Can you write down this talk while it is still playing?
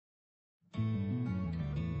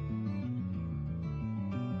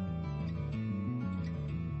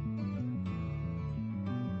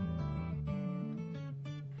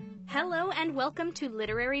Hello and welcome to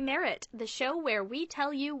Literary Merit, the show where we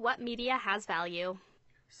tell you what media has value.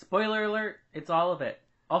 Spoiler alert, it's all of it.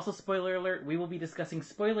 Also, spoiler alert, we will be discussing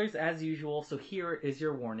spoilers as usual, so here is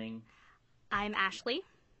your warning. I'm Ashley.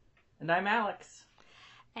 And I'm Alex.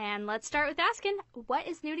 And let's start with asking, what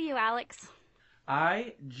is new to you, Alex?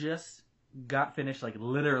 I just got finished,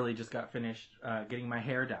 literally just got finished getting my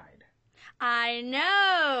hair dyed. I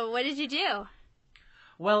know! What did you do?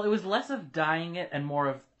 Well, it was less of dyeing it and more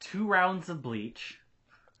of 2 rounds of bleach.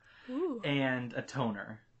 Ooh. And a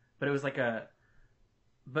toner. But it was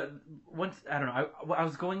but once, I don't know, I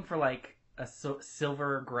was going for a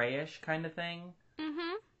silver grayish kind of thing.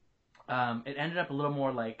 Mm-hmm. It ended up a little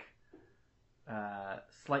more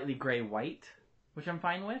slightly gray white, which I'm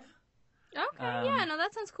fine with. Okay, yeah, no,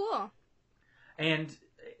 that sounds cool. And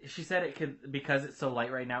she said it could, because it's so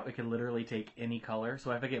light right now, it could literally take any color.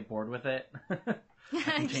 So if I get bored with it, I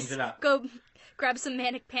can change it up. Go grab some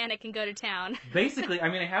Manic Panic and go to town. Basically, I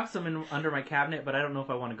mean, I have some under my cabinet, but I don't know if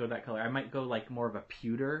I want to go that color. I might go more of a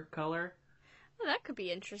pewter color. Well, that could be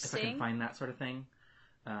interesting. If I can find that sort of thing.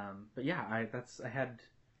 But yeah, I had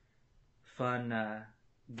fun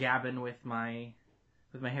gabbing with my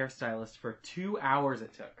hairstylist for 2 hours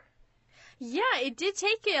it took. Yeah, it did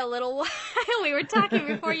take you a little while. We were talking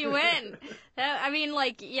before you went.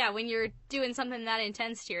 When you're doing something that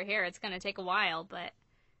intense to your hair, it's going to take a while, but...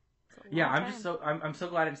 Yeah, I'm so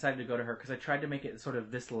glad I decided to go to her, because I tried to make it sort of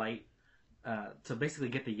this light, to basically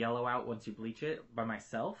get the yellow out once you bleach it by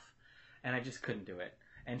myself, and I just couldn't do it.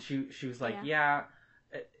 And she was like, yeah,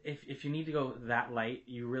 if you need to go that light,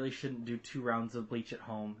 you really shouldn't do 2 rounds of bleach at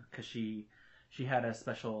home, because she had a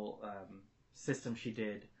special system she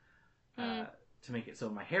did to make it so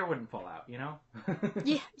my hair wouldn't fall out, you know?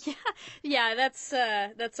 Yeah. That's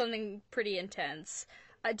something pretty intense.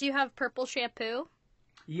 Do you have purple shampoo?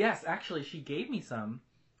 Yes, actually, she gave me some.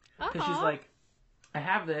 Because she's like, I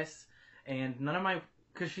have this, and none of my...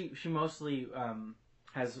 Because she mostly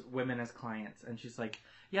has women as clients, and she's like,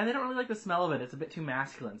 yeah, they don't really like the smell of it. It's a bit too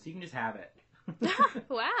masculine, so you can just have it.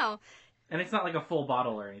 Wow. And it's not like a full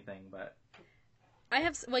bottle or anything, but...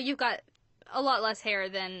 you've got a lot less hair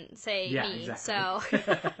than, say, me, exactly.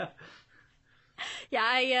 So...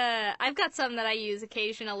 Yeah, I've got some that I use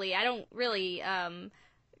occasionally. I don't really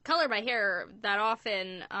color my hair that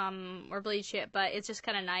often or bleach it, but it's just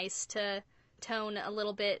kind of nice to tone a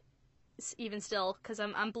little bit even still, because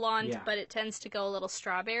I'm blonde, but it tends to go a little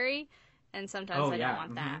strawberry, and sometimes I don't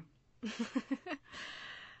want that.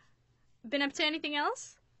 Been up to anything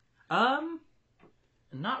else?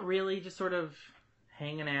 Not really, just sort of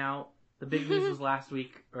hanging out. The big news was last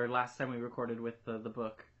time we recorded with the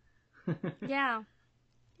book. Yeah.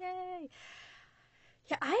 Yay.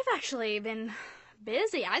 Yeah, I've actually been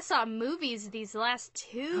busy. I saw movies these last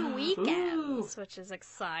 2 weekends, which is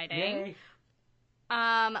exciting. Yay.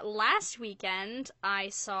 Last weekend, I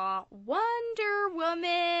saw Wonder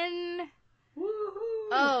Woman.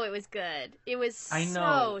 Woohoo! Oh, it was good. It was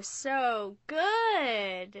so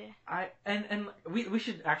good. We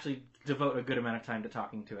should actually devote a good amount of time to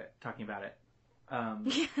talking about it.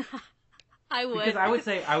 I would. Because I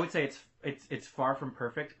would say it's far from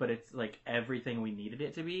perfect, but it's everything we needed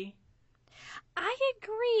it to be. I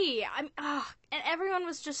agree. And everyone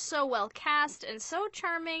was just so well cast and so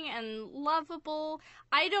charming and lovable.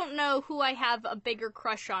 I don't know who I have a bigger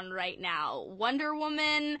crush on right now, Wonder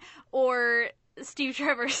Woman or Steve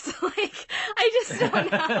Trevor. I just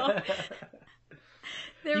don't know.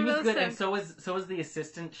 He was good, and so was the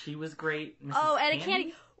assistant. She was great.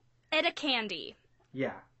 Mrs. Etta Candy.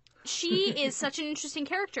 Yeah. She is such an interesting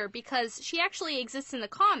character because she actually exists in the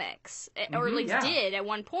comics, or at least did at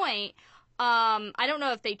one point. I don't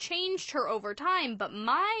know if they changed her over time, but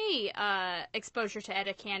my exposure to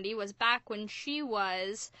Etta Candy was back when she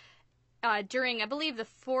was, during, I believe, the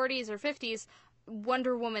 40s or 50s,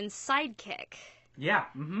 Wonder Woman's sidekick. Yeah.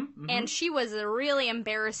 Mm-hmm. Mm-hmm. And she was a really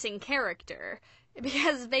embarrassing character,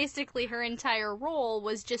 because basically her entire role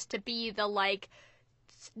was just to be the,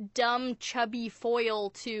 dumb, chubby foil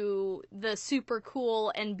to the super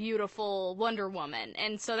cool and beautiful Wonder Woman.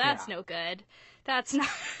 And so that's no good. That's not...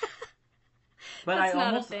 But I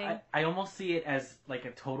almost see it as a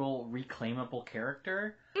total reclaimable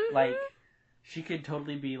character. Mm-hmm. She could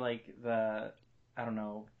totally be the, I don't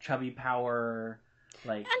know, chubby power.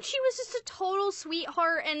 And she was just a total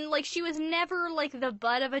sweetheart, and she was never the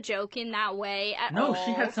butt of a joke in that way at all. No,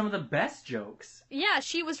 she had some of the best jokes. Yeah,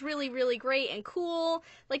 she was really, really great and cool.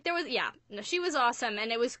 She was awesome,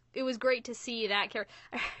 and it was great to see that character.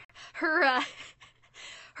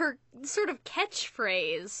 Her sort of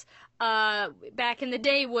catchphrase back in the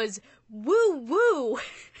day was "woo woo."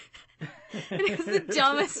 And it was the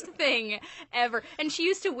dumbest thing ever. And she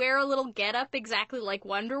used to wear a little getup exactly like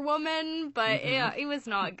Wonder Woman, but yeah, it was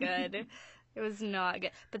not good. It was not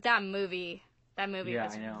good. But that movie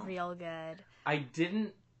was real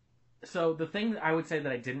good. So the thing I would say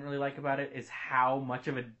that I didn't really like about it is how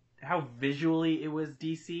visually it was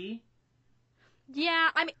DC. Yeah,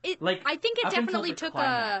 I mean, I think it definitely took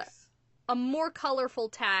a more colorful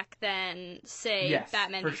tack than, say,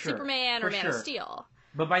 Batman v Superman or Man of Steel.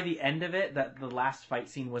 But by the end of it, the last fight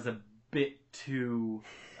scene was a bit too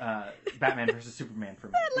Batman versus Superman for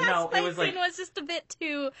me. That last fight scene was just a bit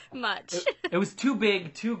too much. It was too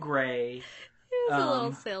big, too gray. It was a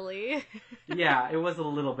little silly. Yeah, it was a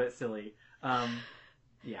little bit silly.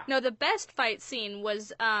 Yeah. No, the best fight scene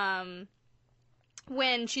was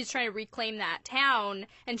when she's trying to reclaim that town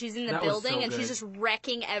and she's in the building and she's just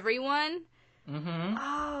wrecking everyone. Mm-hmm.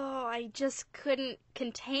 Oh, I just couldn't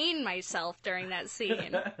contain myself during that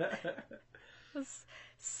scene. It was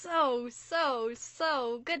so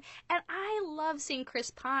good. And I love seeing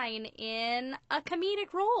Chris Pine in a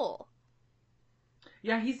comedic role.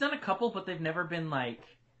 Yeah, he's done a couple, but they've never been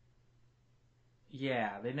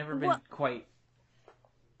they've never been quite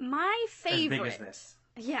my favorite. As big as this.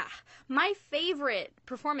 Yeah, my favorite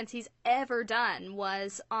performance he's ever done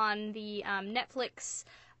was on the Netflix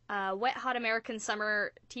Wet Hot American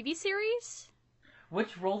Summer TV series.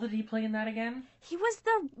 Which role did he play in that again? He was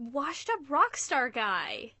the washed-up rock star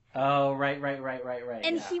guy. Oh, right.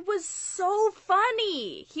 And he was so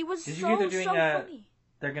funny. He was Did you hear they're doing funny.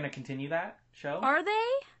 They're going to continue that show? Are they?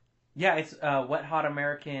 Yeah, it's Wet Hot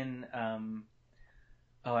American. I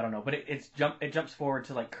don't know, but it jumps forward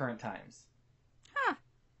to current times. Huh.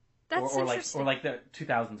 That's interesting. Or the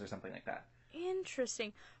 2000s or something like that.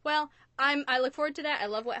 Interesting. Well, I look forward to that. I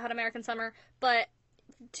love Wet Hot American Summer, but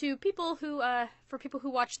for people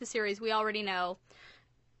who watch the series, we already know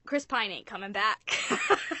Chris Pine ain't coming back.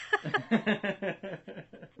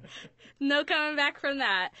 No coming back from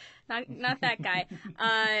that. Not that guy.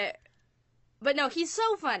 But no, he's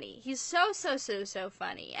so funny. He's so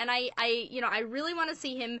funny. And I really want to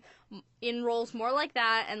see him in roles more like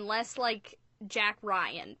that and less like Jack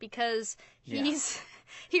Ryan, because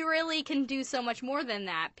he really can do so much more than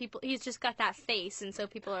that. He's just got that face, and so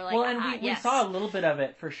people are like, well, and we saw a little bit of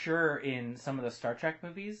it for sure in some of the Star Trek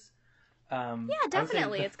movies. Yeah,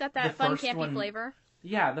 definitely. It's got that fun, campy flavor.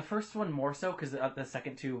 Yeah, the first one more so, because the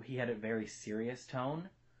second two, he had a very serious tone.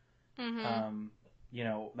 Mm-hmm.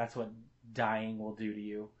 That's what dying will do to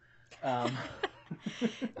you.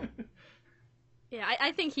 Yeah,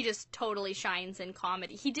 I think he just totally shines in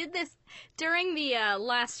comedy. He did this during the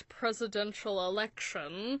last presidential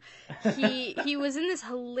election. He was in this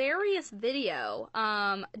hilarious video,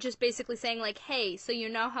 just basically saying hey, so you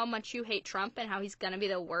know how much you hate Trump and how he's gonna be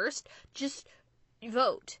the worst? Just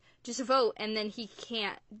vote. Just vote, and then he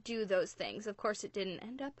can't do those things. Of course, it didn't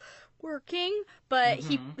end up working, but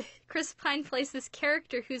Chris Pine plays this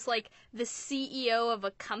character who's the CEO of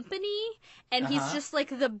a company, and he's just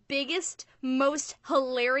the biggest, most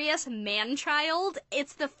hilarious man-child.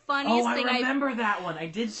 It's the funniest thing. I remember that one. I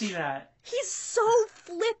did see that. He's so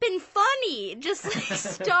flippin' funny, just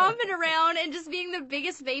stomping around and just being the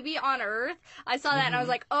biggest baby on earth. I saw that and I was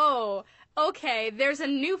like, oh, okay, there's a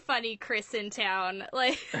new funny Chris in town.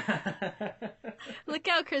 Look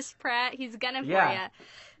out, Chris Pratt. He's gunning for ya.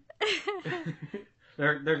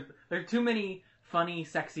 There are too many funny,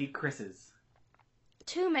 sexy Chris's.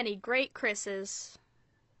 Too many great Chris's.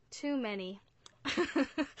 Too many. And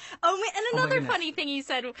another funny thing he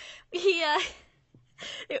said, they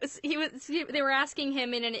were asking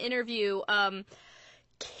him in an interview,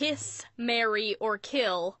 kiss, marry, or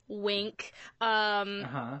kill, wink,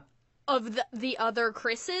 of the other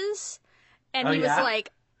Chris's, and he was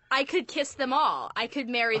like, I could kiss them all, I could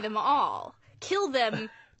marry them all, kill them,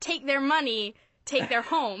 take their money, take their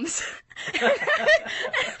homes.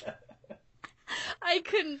 I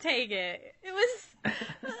couldn't take it. It was...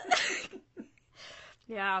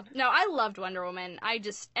 Yeah. No, I loved Wonder Woman.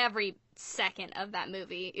 Every second of that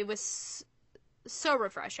movie, it was so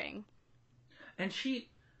refreshing. And she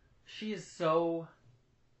is so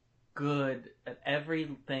good at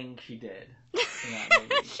everything she did in that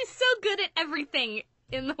movie. She's so good at everything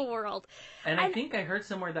in the world. And I think I heard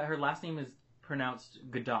somewhere that her last name is pronounced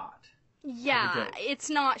Godot. Yeah, it's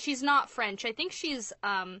not. She's not French. I think she's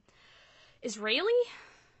Israeli.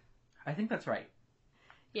 I think that's right.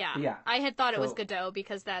 Yeah. I had thought it was Godot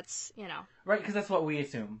because that's, Right, because that's what we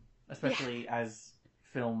assume, especially as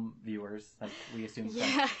film viewers. We assume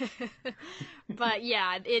French. But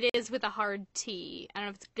yeah, it is with a hard T. I don't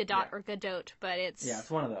know if it's Godot or Godot, but it's... Yeah,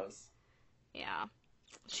 it's one of those. Yeah.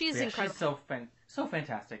 She's incredible. She's so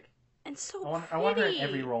fantastic. And so I want her in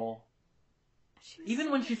every role.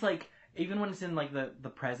 Even when she's like, even when it's in like the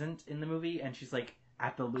present in the movie, and she's like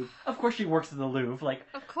at the Louvre. Of course, she works at the Louvre. Like,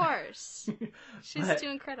 of course, she's too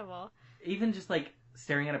incredible. Even just like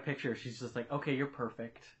staring at a picture, she's just like, okay, you're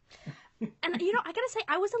perfect. And I gotta say,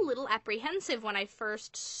 I was a little apprehensive when I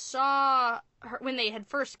first saw her, when they had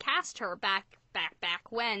first cast her back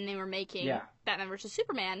when they were making Batman vs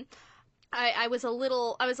Superman. I was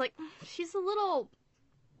like, she's a little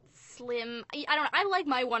slim. I don't know. I like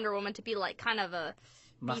my Wonder Woman to be like kind of a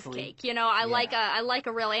beefcake, you know. I like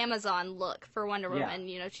a real Amazon look for Wonder Woman.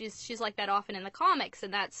 You know, she's like that often in the comics,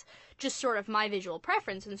 and that's just sort of my visual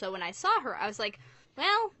preference. And so when I saw her, I was like,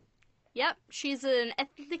 well, yep, she's an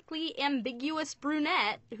ethnically ambiguous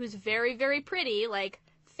brunette who's very, very pretty. Like,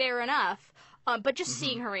 fair enough. But just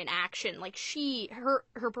seeing her in action, like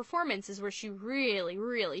her performance is where she really,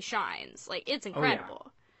 really shines. Like, it's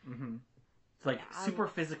incredible. Oh, yeah. It's like super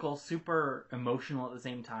physical, super emotional at the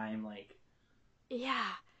same time. Like,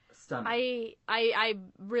 stunning. I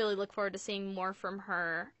really look forward to seeing more from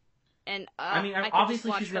her. And I mean,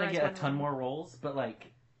 obviously she's gonna get a ton more roles, but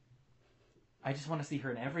like, I just want to see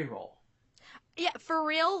her in every role. Yeah, for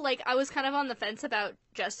real. Like, I was kind of on the fence about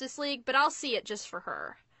Justice League, but I'll see it just for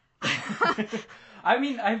her. I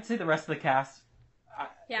mean, I'd say the rest of the cast.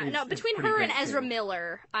 Between her and Ezra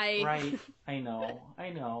Miller, Right, I know.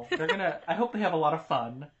 They're gonna. I hope they have a lot of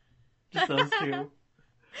fun. Just those two.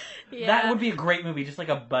 Yeah. That would be a great movie, just like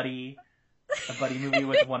a buddy movie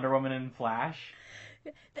with Wonder Woman and Flash.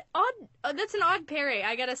 That's an odd pairing,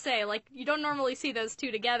 I gotta say. Like, you don't normally see those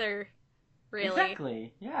two together, really.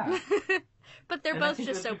 Exactly. Yeah. But they're both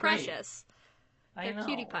just so precious. They're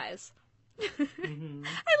cutie pies. Mm-hmm.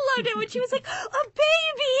 I loved it when she was like, a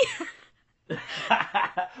baby!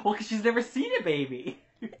 Well, because she's never seen a baby.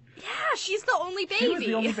 Yeah, she's the only baby. She was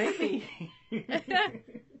the only baby.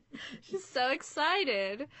 She's so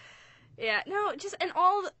excited. Yeah, no, just, and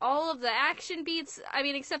all of the action beats, I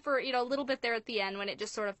mean, except for, you know, a little bit there at the end when it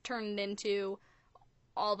just sort of turned into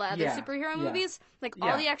all the other superhero movies. Like,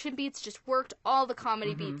 all the action beats just worked, all the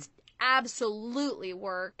comedy beats absolutely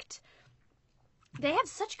worked. They have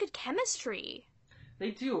such good chemistry.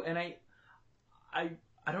 They do, and I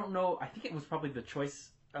don't know. I think it was probably the choice.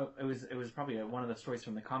 It was probably one of the stories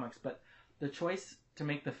from the comics, but the choice to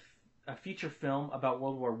make a feature film about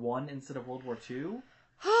World War I instead of World War II,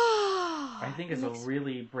 I think is a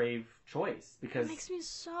really brave choice because it makes me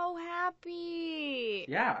so happy.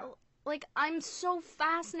 Yeah. Like, I'm so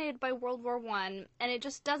fascinated by World War I, and it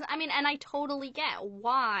just doesn't. I mean, and I totally get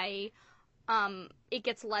why. It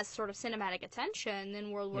gets less sort of cinematic attention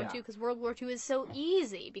than World War II, because World War II is so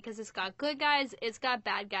easy, because it's got good guys, it's got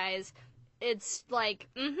bad guys, it's like,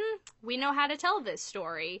 we know how to tell this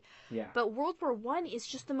story. Yeah. But World War I is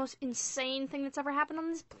just the most insane thing that's ever happened on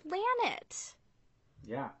this planet.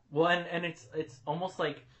 Yeah. Well, and it's almost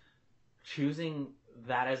like choosing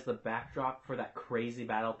that as the backdrop for that crazy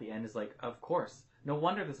battle at the end is like, of course. No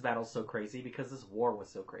wonder this battle's so crazy, because this war was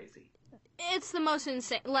so crazy. It's the most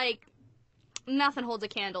insane, like, nothing holds a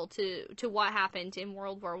candle to what happened in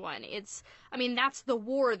World War I. I mean, that's the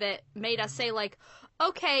war that made us say, like,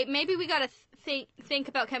 okay, maybe we gotta think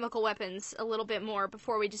about chemical weapons a little bit more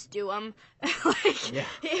before we just do them.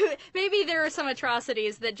 Maybe there are some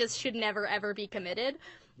atrocities that just should never, ever be committed.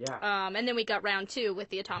 Yeah. And then we got round 2 with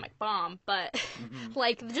the atomic bomb. But,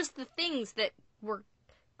 like, just the things that were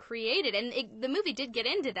created. And the movie did get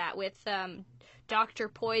into that with Dr.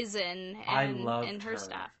 Poison and her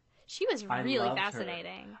stuff. She was really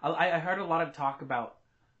fascinating. I heard a lot of talk about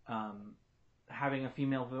having a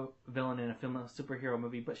female villain in a female superhero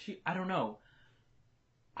movie, but I don't know.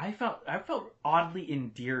 I felt oddly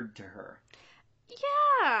endeared to her.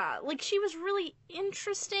 Yeah, like, she was really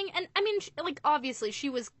interesting, and I mean, like, obviously she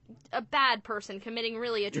was a bad person committing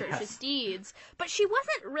really atrocious deeds, but she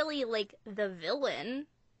wasn't really like the villain.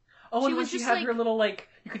 Oh, and when she had her little, like,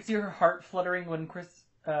 you could see her heart fluttering when Chris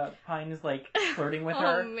Pine is like flirting with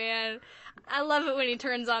her. Oh man, I love it when he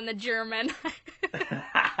turns on the German.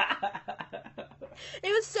 It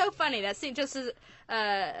was so funny, that scene. Just as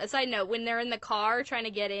a side note, when they're in the car trying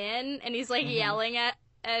to get in, and he's like yelling at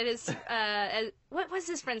his what was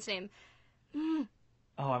his friend's name?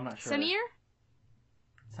 Oh, I'm not sure. Samir?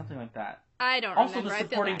 Something like that. I don't remember. Also, the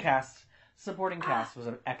supporting cast was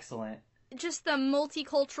excellent. Just the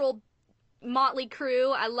multicultural motley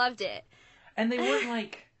crew. I loved it. And they weren't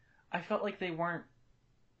like, I felt like they weren't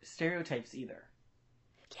stereotypes either.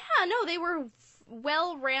 Yeah, no, they were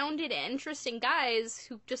well-rounded, interesting guys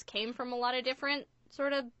who just came from a lot of different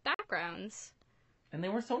sort of backgrounds. And they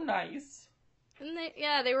were so nice. And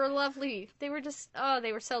they were lovely. They were just,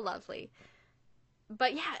 they were so lovely.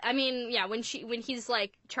 but yeah, I mean, yeah, when he's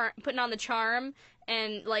like putting on the charm,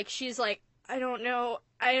 and like she's like, I don't know,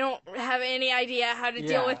 I don't have any idea how to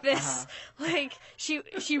deal with this. Like she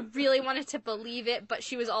really wanted to believe it, but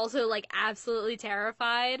she was also like absolutely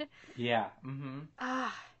terrified. Yeah.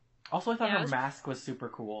 Also, I thought her mask was super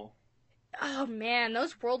cool. Oh man,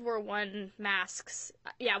 those World War I masks.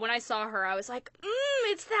 Yeah, when I saw her, I was like,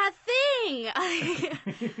 it's that thing.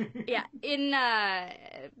 Yeah,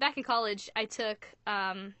 back in college, I took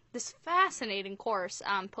this fascinating course,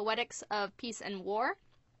 Poetics of Peace and War.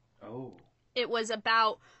 Oh. It was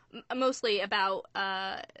mostly about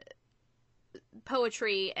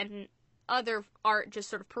poetry and other art, just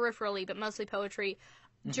sort of peripherally, but mostly poetry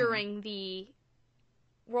during the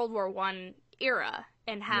World War I era,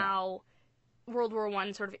 and how World War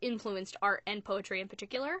I sort of influenced art and poetry in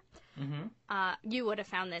particular. You would have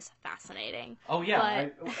found this fascinating. Oh yeah,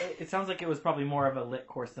 it sounds like it was probably more of a lit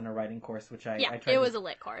course than a writing course, which I tried. It was a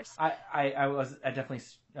lit course. I definitely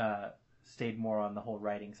stayed more on the whole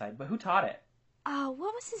writing side. But who taught it? What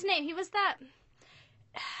was his name? He was that.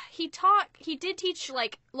 He did teach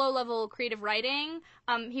like low level creative writing.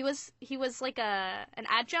 He was like an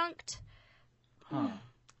adjunct. Huh.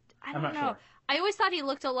 I'm not know. Sure. I always thought he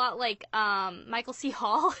looked a lot like Michael C.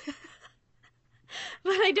 Hall,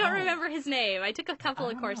 but I don't remember his name. I took a couple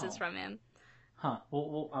of courses from him. Huh.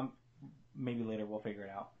 We'll maybe later we'll figure it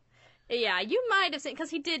out. Yeah, you might have seen, because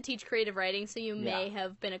he did teach creative writing, so you may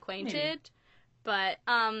have been acquainted. Maybe. But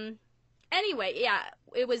anyway, yeah,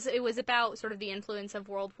 it was about sort of the influence of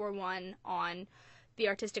World War I on the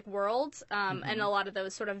artistic world, and a lot of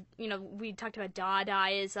those sort of, we talked about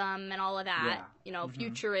Dadaism and all of that,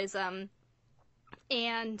 futurism.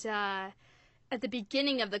 And at the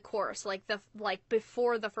beginning of the course, like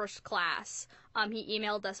before the first class, he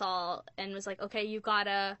emailed us all and was like, okay, you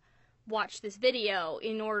gotta watch this video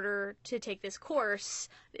in order to take this course.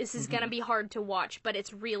 This is gonna be hard to watch, but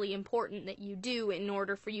it's really important that you do in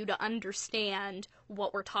order for you to understand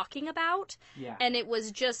what we're talking about. Yeah. And it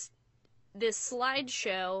was just this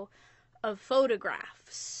slideshow of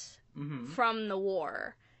photographs from the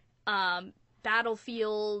war.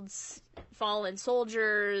 Battlefields, fallen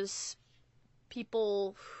soldiers,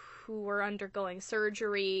 people who were undergoing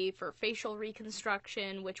surgery for facial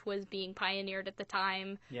reconstruction, which was being pioneered at the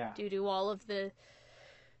time due to all of the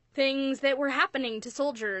things that were happening to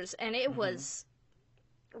soldiers. And it was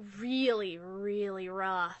really, really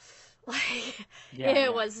rough. Like,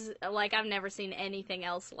 it was like, I've never seen anything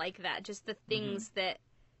else like that. Just the things that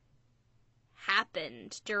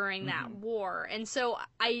happened during that war. And so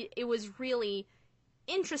it was really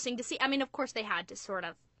interesting to see. I mean, of course they had to sort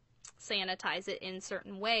of sanitize it in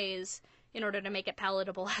certain ways in order to make it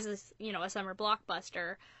palatable as a summer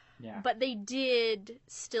blockbuster. Yeah. But they did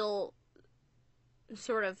still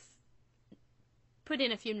sort of put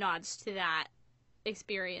in a few nods to that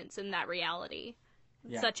experience and that reality,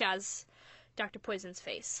 such as Dr. Poison's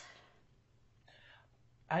face.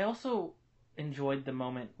 I also enjoyed the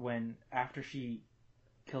moment when, after she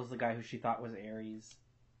kills the guy who she thought was Ares,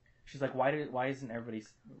 she's like, why haven't they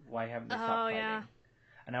stopped fighting? Yeah.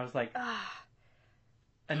 And I was like,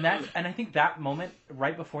 and I think that moment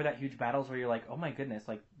right before that huge battle is where you're like, oh my goodness,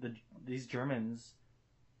 like these Germans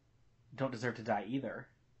don't deserve to die either.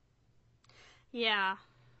 Yeah.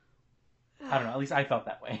 I don't know, at least I felt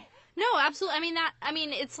that way. No, absolutely.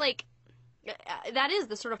 It's like, that is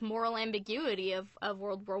the sort of moral ambiguity of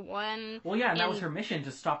World War I. Well, yeah, and that was her mission,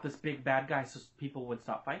 to stop this big bad guy so people would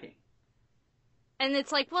stop fighting. And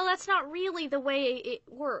it's like, well, that's not really the way it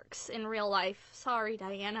works in real life. Sorry,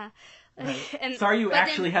 Diana. Right. Sorry you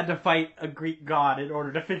actually had to fight a Greek god in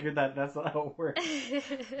order to figure that's not how it works.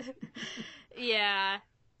 Yeah.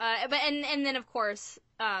 And then, of course,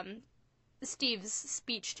 Steve's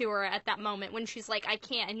speech to her at that moment when she's like, I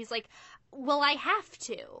can't. And he's like, well, I have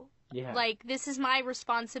to. Yeah. Like, this is my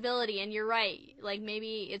responsibility, and you're right. Like,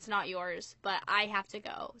 maybe it's not yours, but I have to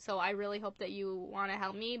go. So I really hope that you want to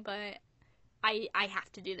help me, but I have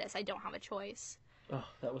to do this. I don't have a choice. Oh,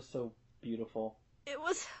 that was so beautiful. It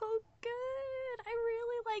was so good. I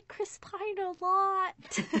really like Chris Pine a lot.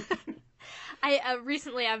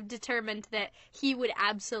 Recently I've determined that he would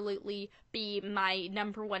absolutely be my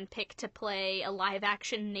number one pick to play a live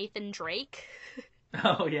action Nathan Drake.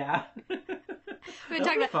 Oh yeah. We've been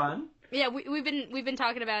talking about fun. Yeah, we've been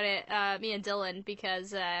talking about it, me and Dylan,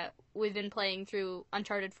 because we've been playing through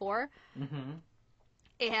Uncharted 4.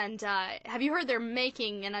 And have you heard they're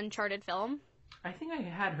making an Uncharted film? I think I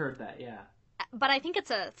had heard that, yeah. But I think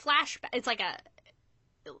it's a flashback. It's like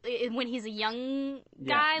when he's a young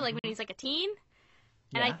guy, like when he's like a teen.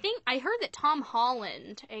 And I heard that Tom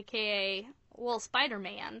Holland, aka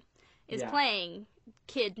Spider-Man, is playing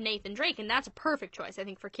kid Nathan Drake, and that's a perfect choice, I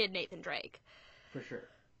think, for kid Nathan Drake. For sure.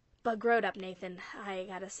 But growed up Nathan, I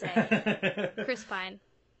gotta say. Chris Pine.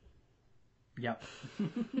 Yep.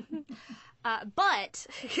 But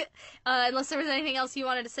unless there was anything else you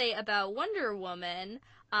wanted to say about Wonder Woman,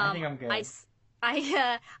 I think I'm good.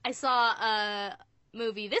 I saw a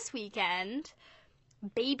movie this weekend,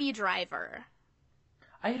 Baby Driver.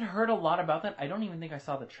 I had heard a lot about that. I don't even think I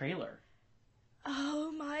saw the trailer.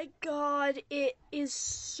 Oh my god, it is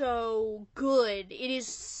so good. It is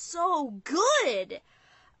so good.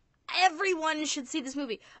 Everyone should see this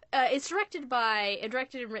movie. It's directed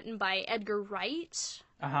and written by Edgar Wright.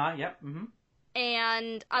 Yep. Mm-hmm.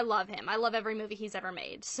 And I love him. I love every movie he's ever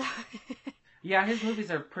made. So yeah, his movies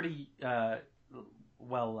are pretty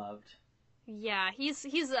well loved. Yeah, he's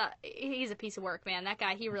a piece of work, man. That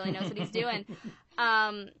guy, he really knows what he's doing.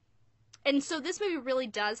 And so this movie really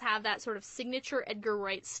does have that sort of signature Edgar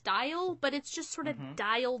Wright style, but it's just sort of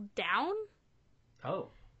dialed down. Oh.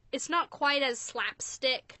 It's not quite as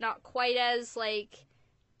slapstick, not quite as, like,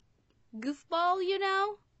 goofball, you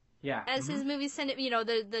know? Yeah. As his movies tend to, you know,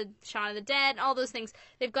 the Shaun of the Dead, all those things.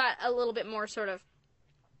 They've got a little bit more sort of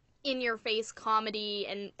in-your-face comedy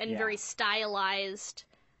and very stylized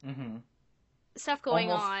stuff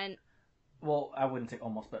going on. Well, I wouldn't say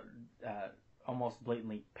almost, but almost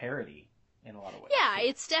blatantly parody in a lot of ways. Yeah,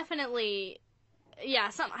 it's definitely...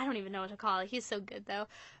 Yeah, I don't even know what to call it. He's so good, though.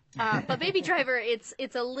 But Baby Driver,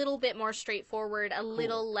 it's a little bit more straightforward, a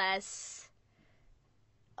little less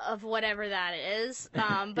of whatever that is.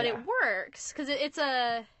 But it works because it's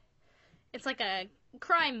like a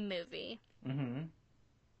crime movie. Mm-hmm.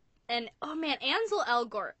 And oh man, Ansel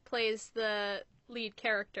Elgort plays the lead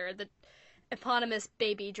character, the eponymous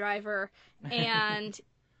Baby Driver, and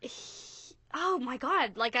oh my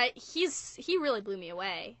god, like he really blew me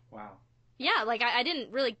away. Wow. Yeah, like I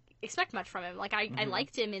didn't really expect much from him. Like I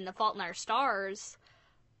liked him in The Fault in Our Stars,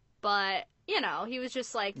 but you know, he was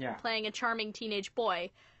just like playing a charming teenage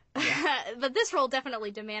boy. Yeah. But this role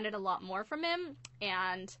definitely demanded a lot more from him,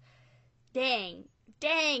 and dang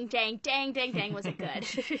was it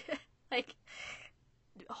good. Like,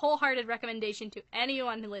 wholehearted recommendation to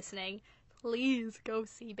anyone listening, please go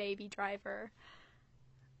see Baby Driver.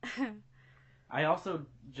 I also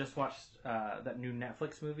just watched that new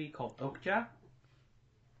Netflix movie called Okja.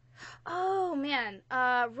 Oh man,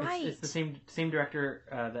 right. It's the same director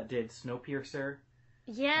that did Snowpiercer.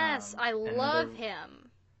 Yes, I love him.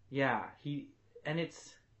 Yeah,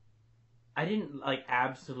 I didn't like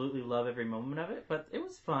absolutely love every moment of it, but it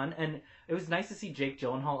was fun, and it was nice to see Jake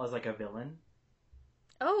Gyllenhaal as like a villain.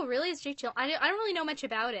 Oh, really? Is Jake Gyllenhaal? I don't really know much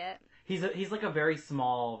about it. He's like a very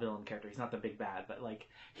small villain character. He's not the big bad, but like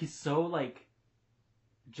he's so like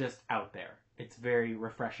just out there. It's very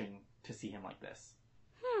refreshing to see him like this.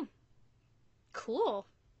 Cool.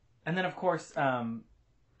 And then of course, oh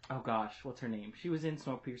gosh, what's her name? She was in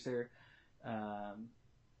Snowpiercer.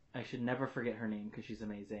 I should never forget her name because she's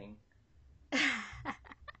amazing. Oh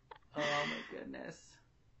my goodness.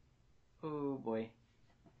 Oh boy.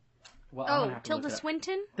 Well, Tilda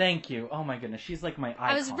Swinton? Thank you. Oh my goodness. She's like my icon.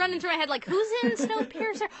 I was running through my head like, who's in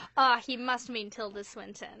Snowpiercer? He must mean Tilda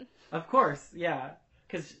Swinton. Of course, yeah.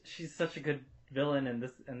 Because she's such a good villain, and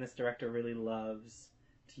this director really loves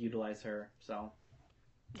to utilize her, so.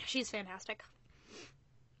 She's fantastic.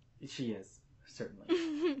 She is,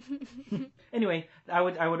 certainly. Anyway, I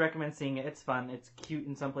would recommend seeing it. It's fun. It's cute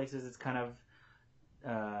in some places. It's kind of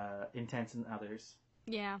intense in others.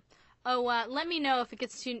 Yeah. Oh, let me know if it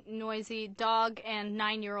gets too noisy. Dog and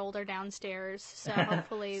 9-year-old are downstairs, so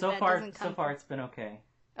hopefully that doesn't come. So far, it's been okay.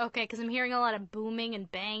 Okay, because I'm hearing a lot of booming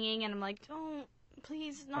and banging, and I'm like, don't,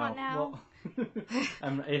 please, not now.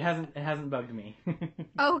 Well, it hasn't bugged me.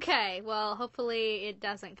 Okay, well, hopefully it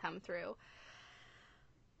doesn't come through.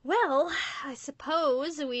 Well, I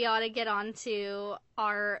suppose we ought to get on to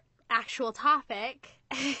our actual topic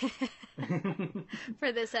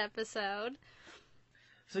for this episode.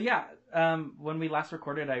 So yeah, when we last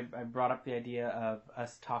recorded, I brought up the idea of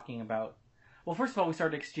us talking about... Well, first of all, we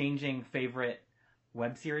started exchanging favorite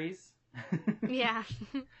web series. Yeah.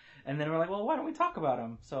 And then we're like, well, why don't we talk about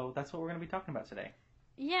them? So that's what we're going to be talking about today.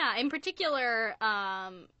 Yeah, in particular,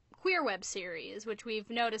 queer web series, which we've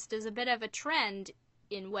noticed is a bit of a trend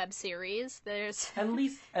in web series. There's at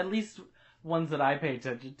least ones that I pay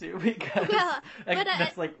attention to, because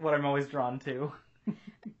that's like what I'm always drawn to.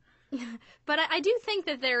 But I do think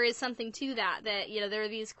that there is something to that, you know, there are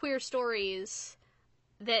these queer stories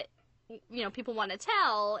that, you know, people want to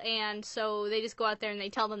tell, and so they just go out there and they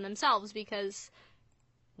tell them themselves because...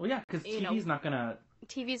 Well, yeah, because TV's not going to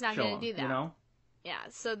do that. You know? Yeah,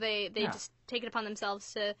 so they just take it upon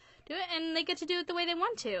themselves to do it, and they get to do it the way they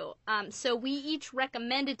want to. So we each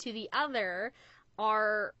recommended to the other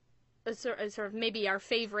our sort of maybe our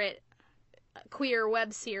favorite queer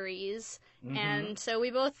web series, and so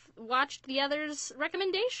we both watched the other's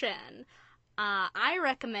recommendation. I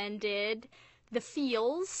recommended The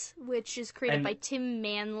Feels, which is created by Tim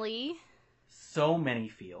Manley. So many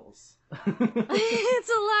feels. It's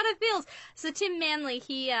a lot of feels. So Tim Manley,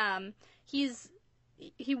 he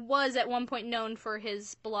was at one point known for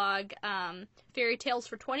his blog, Fairy Tales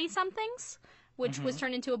for 20-somethings, which was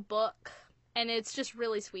turned into a book, and it's just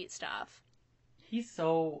really sweet stuff. He's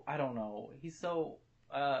so, I don't know, he's so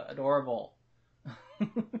adorable.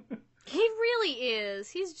 He really is.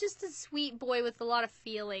 He's just a sweet boy with a lot of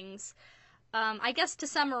feelings. I guess to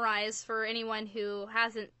summarize for anyone who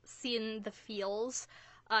hasn't seen The Feels,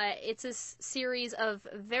 it's a series of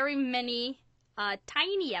very many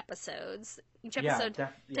tiny episodes. Each episode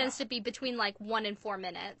tends to be between 1 and 4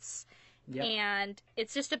 minutes. Yep. And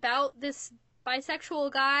it's just about this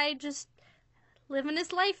bisexual guy just living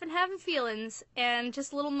his life and having feelings, and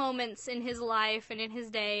just little moments in his life and in his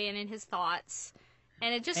day and in his thoughts.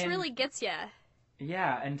 And it just really gets you.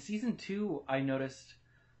 Yeah, and season 2, I noticed,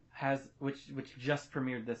 which just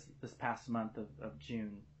premiered this past month of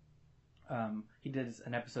June. He did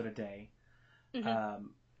an episode a day.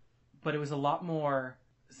 But it was a lot more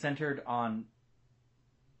centered on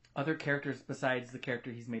other characters besides the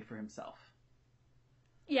character he's made for himself.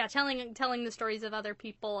 Yeah, telling the stories of other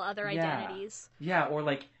people, other identities. Yeah, or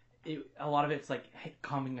a lot of it's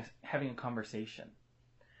having a conversation,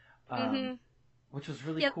 which was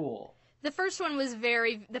really cool. The first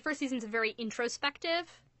season's very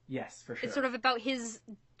introspective. Yes, for sure. It's sort of about his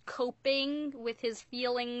coping with his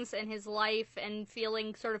feelings and his life, and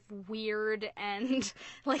feeling sort of weird and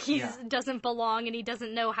like he doesn't belong and he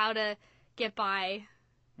doesn't know how to get by.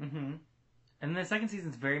 And the second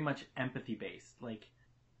season's very much empathy based.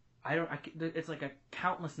 It's like a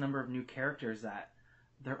countless number of new characters that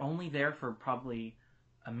they're only there for probably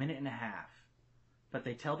a minute and a half, but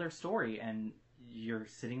they tell their story, and you're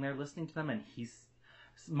sitting there listening to them, and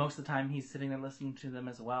most of the time he's sitting there listening to them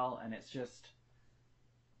as well, and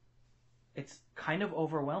it's kind of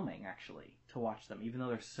overwhelming, actually, to watch them, even though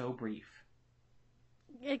they're so brief.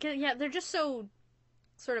 Yeah, they're just so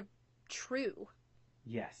sort of true.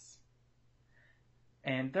 Yes.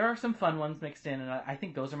 And there are some fun ones mixed in, and I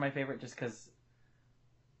think those are my favorite just because,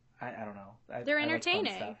 I don't know. They're entertaining.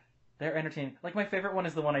 Like fun stuff. They're entertaining. My favorite one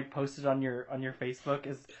is the one I posted on your Facebook.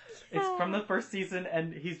 It's from the first season,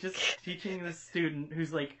 and he's just teaching this student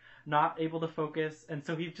who's, not able to focus, and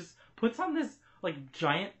so he just puts on this,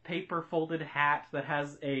 giant paper folded hat that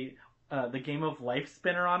has the Game of Life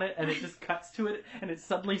spinner on it, and it just cuts to it, and it's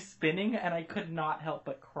suddenly spinning, and I could not help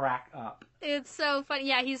but crack up. It's so funny.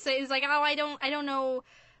 Yeah, he's like, oh, I don't know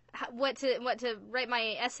what to write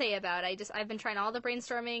my essay about. I've been trying all the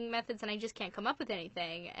brainstorming methods, and I just can't come up with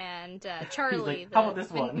anything. And Charlie, how about this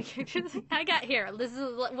one? I got here. This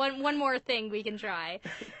is one more thing we can try.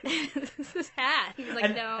 This hat. He's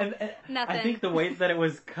like, no, nothing. I think the way that it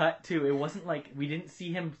was cut too, it wasn't we didn't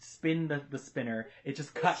see him spin the spinner. It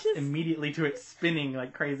just cut immediately to it spinning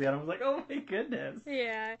like crazy, and I was like, oh my goodness.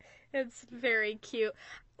 Yeah, it's very cute.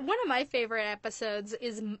 One of my favorite episodes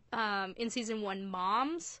is in season 1,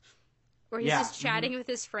 Moms, where he's just chatting with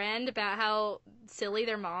his friend about how silly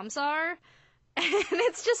their moms are. And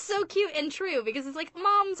it's just so cute and true, because it's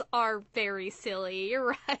moms are very silly.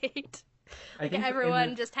 You're right. I think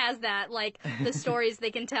everyone just has that, the stories they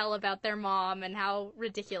can tell about their mom and how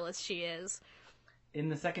ridiculous she is. In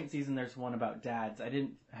the second season, there's one about dads. I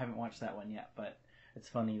haven't watched that one yet, but it's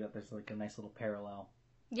funny that there's a nice little parallel.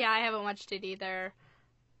 Yeah, I haven't watched it either.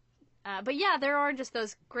 But yeah, there are just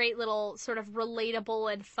those great little sort of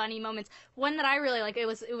relatable and funny moments. One that I really like, it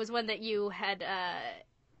was one that you had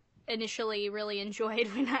initially really enjoyed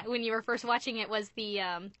when you were first watching it, was the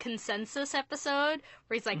Consensus episode,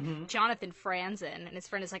 where he's like, Jonathan Franzen, and his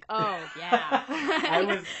friend is like, oh, yeah.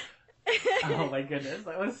 Oh my goodness,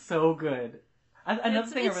 that was so good. Another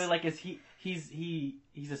thing I really like is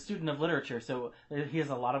he's a student of literature, so he has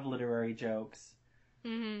a lot of literary jokes.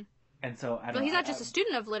 Mm-hmm. And so, he's not just a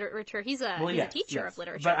student of literature, he's a teacher of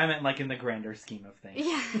literature. But I meant in the grander scheme of things.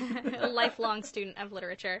 Yeah, a lifelong student of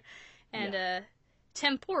literature. And a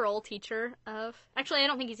temporal teacher of... Actually, I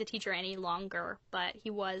don't think he's a teacher any longer, but he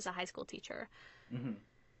was a high school teacher. Mm-hmm.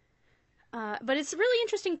 But it's really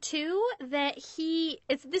interesting, too, that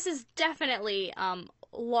this is definitely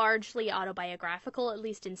largely autobiographical, at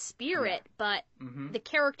least in spirit, but the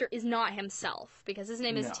character is not himself, because his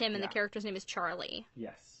name is Tim and the character's name is Charlie.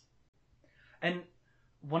 Yes. And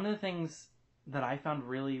one of the things that I found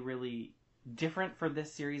really, really different for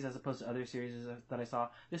this series as opposed to other series that I saw.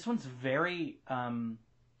 This one's very,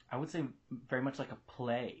 I would say, very much like a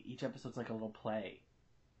play. Each episode's like a little play.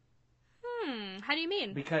 How do you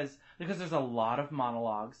mean? Because there's a lot of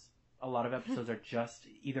monologues. A lot of episodes are just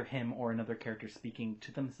either him or another character speaking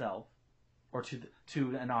to themselves or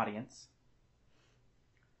to an audience.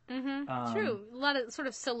 True. A lot of sort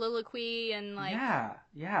of soliloquy and like...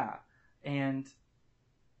 Yeah. And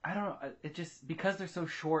I don't know, it just, because they're so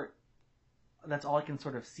short, that's all I can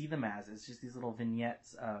sort of see them as, is just these little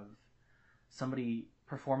vignettes of somebody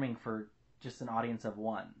performing for just an audience of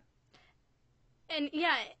one. And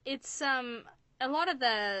yeah, it's a lot of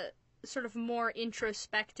the sort of more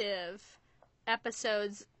introspective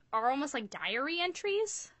episodes are almost like diary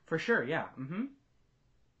entries. For sure, yeah. Mm-hmm.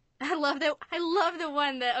 I love the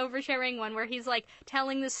one, the oversharing one, where he's like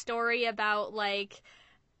telling the story about like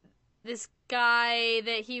this guy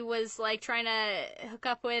that he was like trying to hook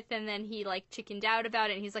up with, and then he like chickened out about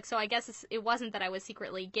it, and he's like, so I guess it wasn't that I was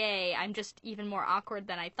secretly gay, I'm just even more awkward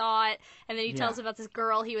than I thought. And then he tells about this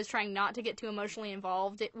girl he was trying not to get too emotionally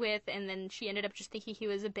involved with, and then she ended up just thinking he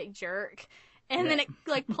was a big jerk. And then it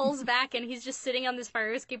like pulls back, and he's just sitting on this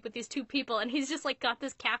fire escape with these two people, and he's just like got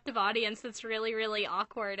this captive audience that's really, really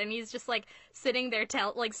awkward, and he's just like sitting there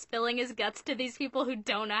like spilling his guts to these people who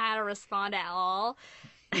don't know how to respond at all.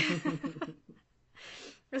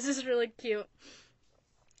 This is really cute.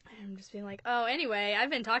 I'm just being like, oh, anyway, I've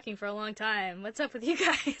been talking for a long time. What's up with you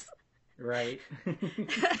guys? Right.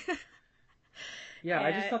 Yeah,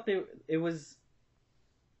 I just thought it was...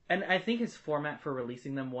 And I think his format for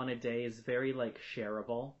releasing them one a day is very, like,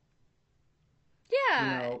 shareable.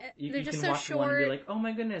 Yeah. You know, you just can so watch short. one and be like, oh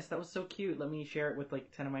my goodness, that was so cute. Let me share it with,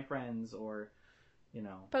 like, 10 of my friends, or, you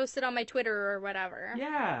know. Post it on my Twitter or whatever.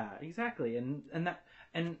 Yeah, exactly. And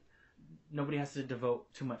nobody has to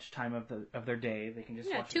devote too much time of their day. They can just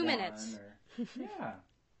watch 2 minutes. Yeah.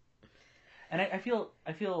 And I feel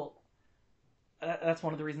that's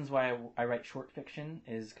one of the reasons why I write short fiction,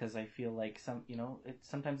 is because I feel like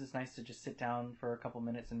sometimes it's nice to just sit down for a couple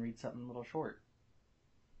minutes and read something a little short.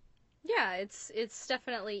 Yeah, it's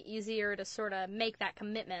definitely easier to sort of make that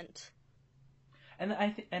commitment. And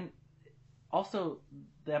and also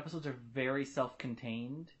the episodes are very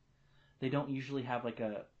self-contained. They don't usually have like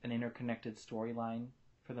an interconnected storyline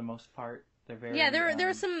for the most part. They're very there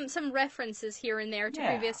are some references here and there to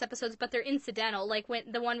previous episodes, but they're incidental. Like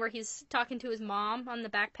when the one where he's talking to his mom on the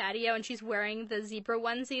back patio, and she's wearing the zebra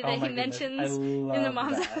onesie that he mentions in the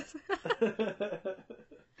mom's house.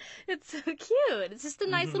 It's so cute. It's just a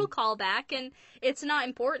nice little callback, and it's not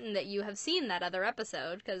important that you have seen that other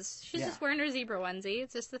episode, because she's just wearing her zebra onesie.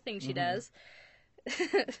 It's just the thing she does.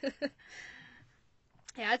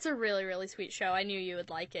 Yeah, it's a really, really sweet show. I knew you would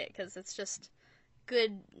like it, because it's just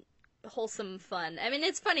good, wholesome fun. I mean,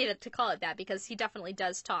 it's funny to call it that, because he definitely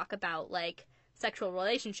does talk about, like, sexual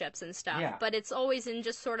relationships and stuff, but it's always in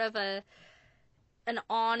just sort of an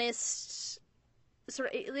honest...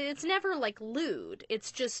 it's never like lewd.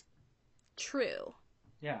 It's just true.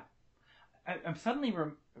 Yeah, I'm suddenly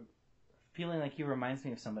feeling like he reminds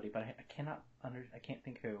me of somebody, but I can't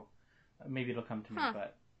think who. Maybe it'll come to me,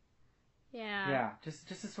 but yeah,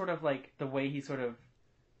 just sort of like the way he sort of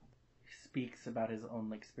speaks about his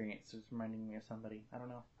own experience is reminding me of somebody. I don't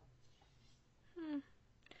know.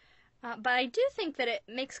 But I do think that it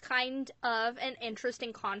makes kind of an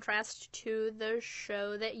interesting contrast to the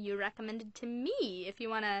show that you recommended to me, if you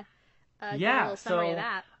want to give a little summary of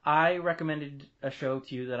that. I recommended a show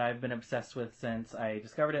to you that I've been obsessed with since I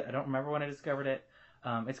discovered it. I don't remember when I discovered it.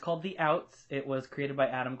 It's called The Outs. It was created by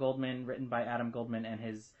Adam Goldman, written by Adam Goldman and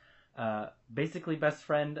his basically best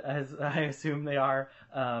friend, as I assume they are,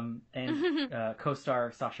 and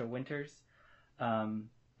co-star Sasha Winters. And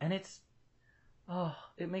it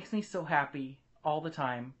makes me so happy all the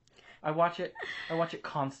time. I watch it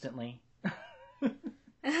constantly. Do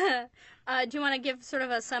you want to give sort of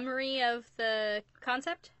a summary of the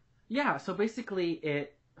concept? Yeah, so basically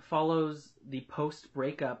it follows the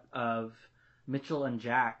post-breakup of Mitchell and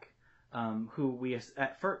Jack, who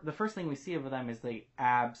the first thing we see of them is they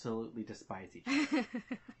absolutely despise each other.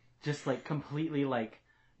 Just completely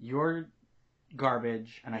you're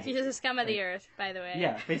garbage and I hate you. You're the scum of the earth, by the way.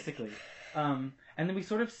 Yeah, basically. And then we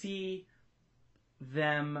sort of see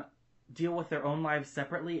them deal with their own lives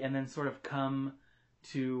separately and then sort of come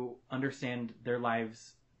to understand their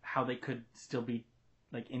lives, how they could still be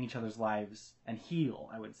in each other's lives and heal,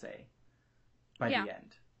 I would say, by the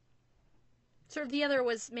end. Sort of the other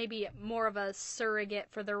was maybe more of a surrogate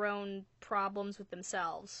for their own problems with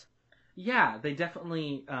themselves. Yeah, they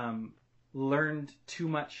definitely learned too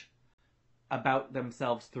much about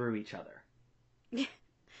themselves through each other.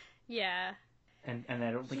 Yeah. And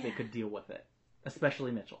I don't think they could deal with it,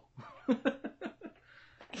 especially Mitchell.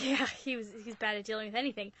 Yeah, he's bad at dealing with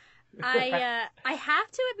anything. I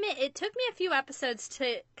have to admit, it took me a few episodes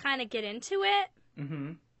to kind of get into it.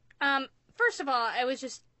 Mm-hmm. First of all, I was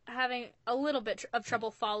just having a little bit of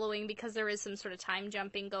trouble following because there is some sort of time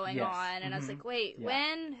jumping going on, and I was like, wait,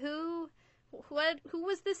 when, who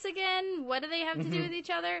was this again? What do they have to do with each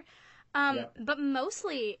other? But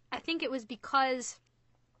mostly, I think it was because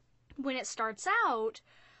when it starts out,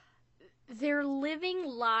 they're living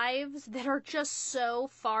lives that are just so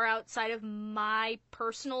far outside of my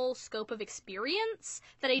personal scope of experience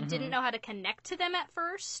that I didn't know how to connect to them at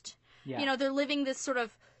first. Yeah. You know, they're living this sort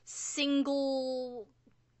of single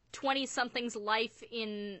 20-something's life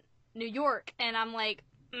in New York, and I'm like,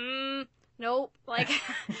 nope, like,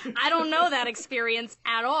 I don't know that experience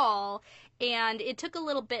at all. And it took a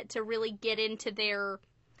little bit to really get into their,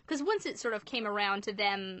 because once it sort of came around to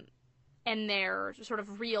them and their sort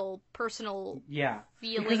of real personal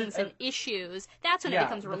feelings and issues, that's when it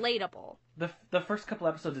becomes relatable. The first couple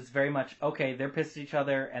episodes is very much, okay, they're pissed at each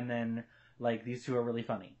other, and then, like, these two are really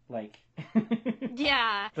funny. Like,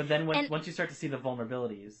 yeah. But then once you start to see the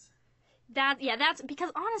vulnerabilities. That's,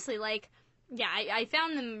 because honestly, like, I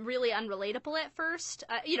found them really unrelatable at first.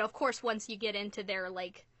 You know, of course, once you get into their,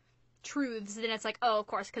 like, truths, then it's like, oh, of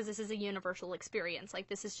course, because this is a universal experience. Like,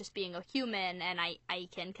 this is just being a human, and I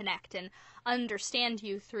can connect and understand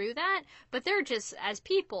you through that. But they're just, as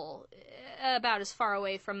people, about as far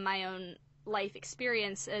away from my own life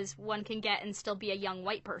experience as one can get and still be a young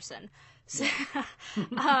white person. So,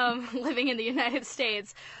 living in the United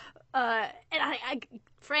States. And I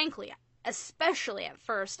frankly, especially at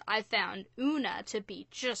first, I found Una to be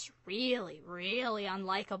just really, really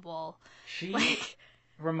unlikable. She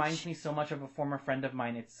reminds me so much of a former friend of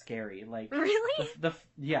mine. It's scary. Like, really?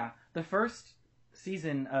 The first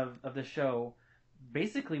season of the show,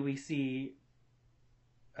 basically we see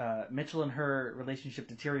Mitchell and her relationship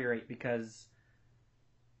deteriorate because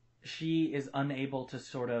she is unable to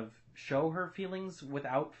sort of show her feelings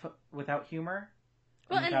without humor.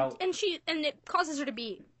 Well, and it causes her to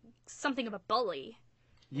be something of a bully.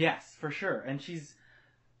 Yes, for sure. And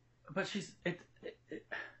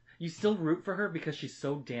you still root for her because she's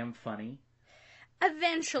so damn funny.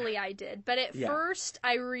 Eventually I did, but at first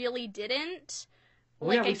I really didn't.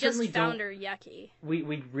 Like, I just found her yucky.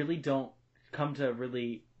 We really don't come to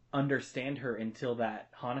really understand her until that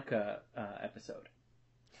Hanukkah episode.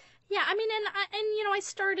 Yeah, I mean, and you know, I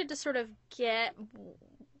started to sort of get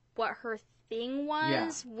what her thing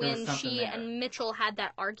was when she and Mitchell had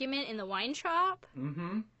that argument in the wine shop.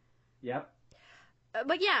 Mm-hmm. Yep.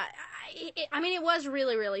 But yeah, I mean, it was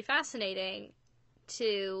really, really fascinating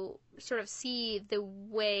to sort of see the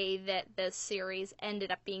way that the series ended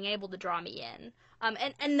up being able to draw me in.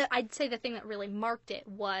 I'd say the thing that really marked it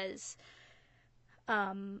was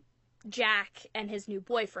Jack and his new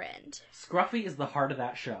boyfriend. Scruffy is the heart of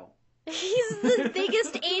that show. He's the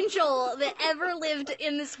biggest angel that ever lived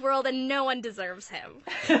in this world, and no one deserves him.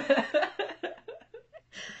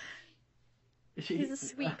 He's a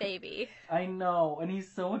sweet baby. I know, and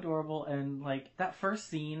he's so adorable, and, like, that first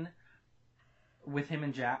scene with him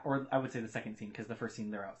and Jack, or I would say the second scene, because the first scene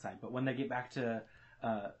they're outside, but when they get back to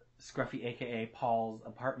Scruffy, aka Paul's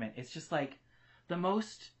apartment, it's just, like, the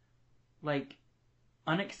most, like,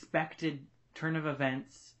 unexpected turn of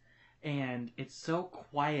events, and it's so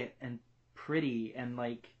quiet and pretty, and,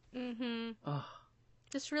 like... Mm-hmm. Ugh.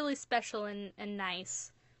 Just really special and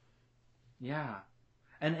nice. Yeah.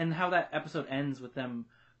 And how that episode ends with them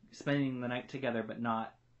spending the night together, but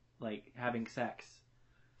not, like, having sex.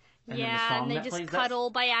 And and they just cuddle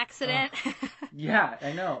by accident. Yeah,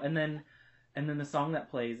 I know. And then the song that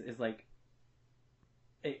plays is, like...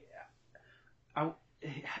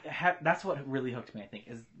 that's what really hooked me, I think,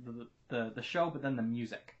 is the show, but then the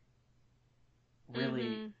music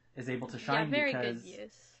really is able to shine. Yeah, very good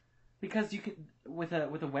use. Because you can, with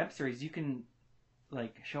a web series, you can,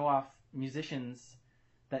 like, show off musicians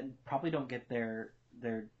that probably don't get their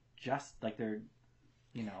just, like, their,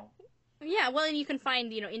 you know. Yeah, well, and you can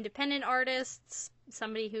find, you know, independent artists,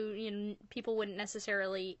 somebody who, you know, people wouldn't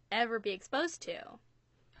necessarily ever be exposed to.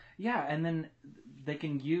 Yeah, and then they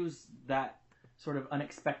can use that sort of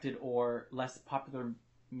unexpected or less popular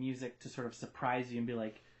music to sort of surprise you and be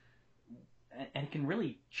like, and it can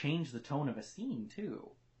really change the tone of a scene,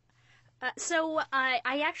 too. So I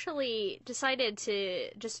actually decided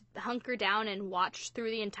to just hunker down and watch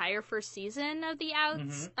through the entire first season of The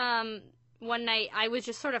Outs. Mm-hmm. One night I was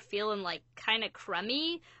just sort of feeling, like, kind of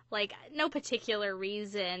crummy. Like, no particular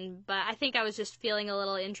reason, but I think I was just feeling a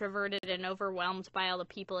little introverted and overwhelmed by all the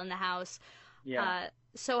people in the house. Yeah.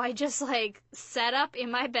 So I just, like, set up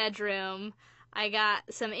in my bedroom. I got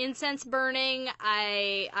some incense burning.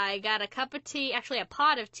 I got a cup of tea, actually a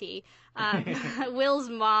pot of tea. Will's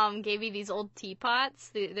mom gave me these old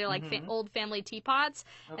teapots. They're like old family teapots.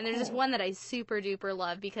 Oh, and there's just one that I super duper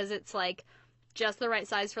love because it's like just the right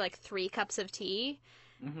size for like 3 cups of tea.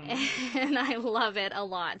 And I love it a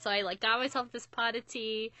lot. So I like got myself this pot of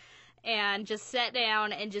tea and just sat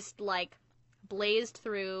down and just like blazed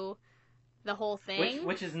through the whole thing.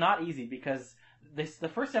 Which is not easy because the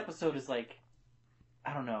first episode is like,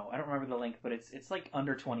 I don't know, I don't remember the length, but it's like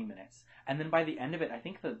under 20 minutes. And then by the end of it, I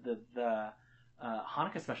think the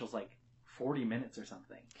Hanukkah special is like 40 minutes or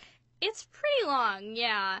something. It's pretty long,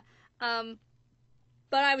 yeah.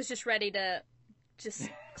 But I was just ready to just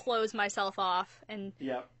close myself off and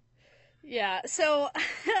yeah. So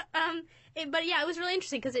but yeah, it was really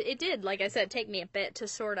interesting because it did, like I said, take me a bit to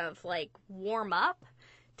sort of like warm up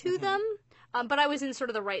to them. But I was in sort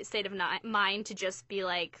of the right state of mind to just be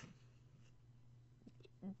like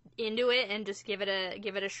into it and just give it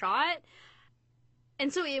a shot.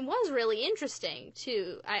 And so it was really interesting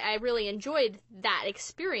too. I really enjoyed that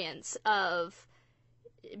experience of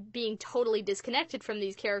being totally disconnected from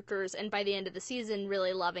these characters, and by the end of the season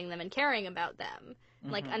really loving them and caring about them,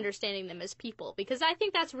 like understanding them as people, because I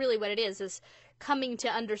think that's really what it is coming to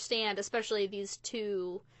understand especially these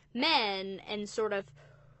two men and sort of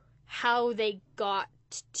how they got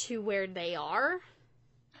to where they are.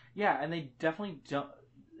 Yeah, and they definitely don't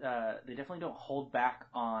hold back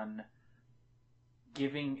on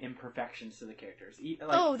giving imperfections to the characters.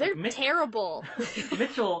 They're terrible.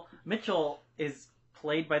 Mitchell is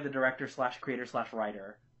played by the director / creator /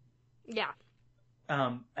 writer. Yeah.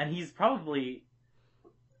 And he's probably,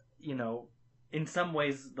 in some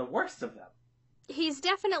ways the worst of them. He's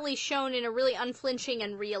definitely shown in a really unflinching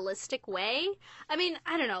and realistic way. I mean,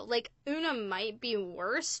 I don't know, like, Una might be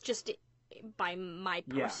worse, just by my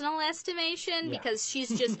personal estimation, because she's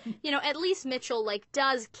just, at least Mitchell, like,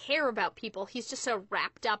 does care about people. He's just so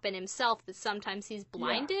wrapped up in himself that sometimes he's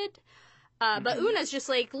blinded. But Una's just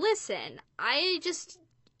like, listen, I just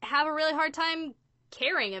have a really hard time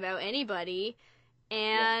caring about anybody,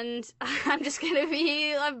 and I'm just gonna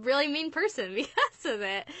be a really mean person because of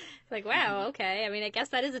it. It's like, wow, okay. I mean, I guess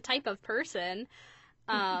that is a type of person.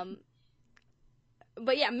 But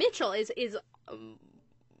yeah, Mitchell is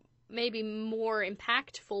maybe more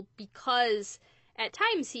impactful because at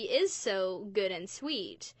times he is so good and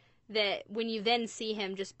sweet that when you then see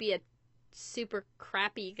him just be a super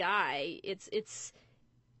crappy guy, it's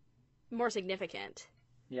more significant.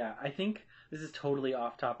 Yeah, I think this is totally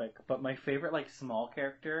off topic, but my favorite like small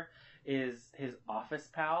character is his office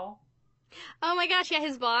pal. Oh my gosh, yeah,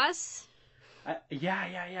 his boss.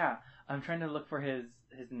 Yeah. I'm trying to look for his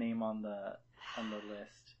name on the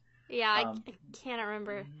list. Yeah, I can't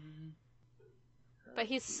remember. But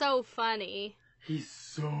he's so funny. He's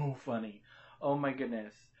so funny. Oh my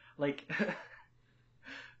goodness. Like,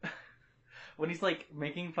 when he's like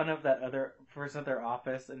making fun of that other person at their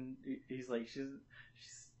office, and he's like, she's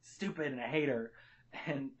stupid and I hate her.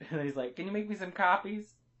 And he's like, can you make me some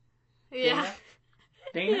copies? Yeah.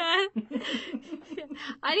 Dana? Yeah.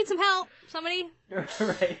 I need some help. Somebody.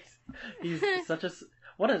 Right. He's such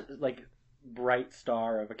what a like bright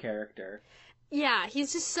star of a character. Yeah,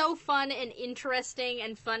 he's just so fun and interesting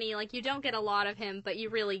and funny. Like, you don't get a lot of him, but you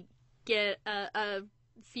really get a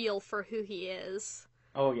feel for who he is.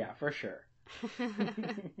 Oh yeah, for sure.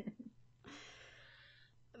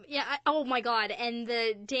 Yeah, oh my god, and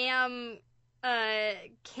the damn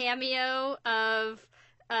cameo of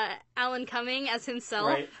Alan Cumming as himself.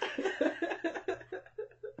 Right.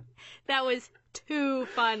 That was too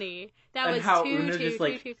funny. That and was how too, Una too, just,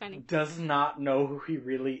 like, too funny. Does not know who he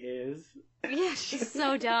really is. Yeah, she's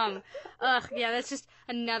so dumb. Ugh, yeah, that's just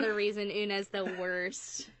another reason Una's the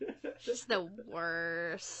worst. She's the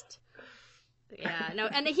worst. Yeah, no,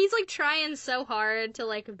 and he's, like, trying so hard to,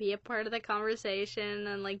 like, be a part of the conversation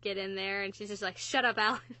and, like, get in there, and she's just like, shut up,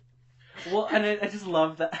 Alan. Well, and I just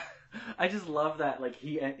love that. I just love that, like,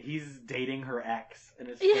 he's dating her ex, and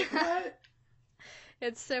it's like, what?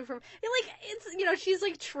 It's so it's, she's,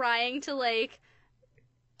 like, trying to, like,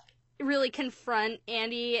 really confront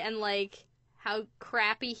Andy and, like, how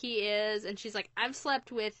crappy he is, and she's like, I've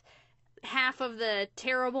slept with half of the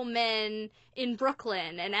terrible men in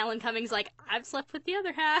Brooklyn, and Alan Cumming's like, I've slept with the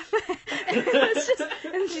other half.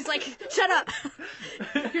 And she's like, shut up!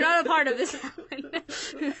 You're not a part of this, Alan.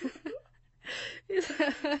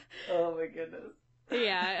 Oh my goodness.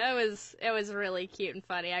 Yeah, it was really cute and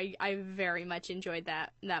funny. I very much enjoyed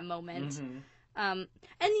that moment. And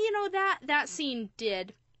that scene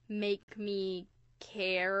did make me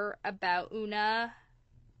care about Una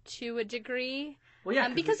to a degree. Well, yeah,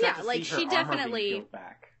 because she definitely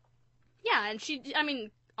back. Yeah,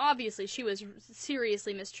 and obviously she was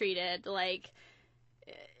seriously mistreated. Like,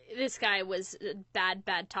 this guy was a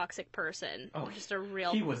bad toxic person. Oh, just a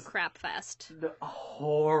real crap fest.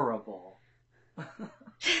 Horrible.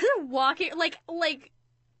 Walking like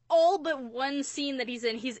all but one scene that he's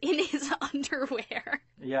in his underwear.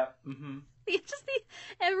 Yeah. Mm-hmm.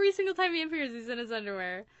 Every single time he appears, he's in his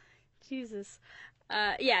underwear. Jesus.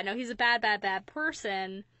 He's a bad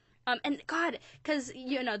person. And God, because,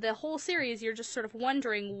 the whole series, you're just sort of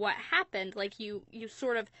wondering what happened. Like, you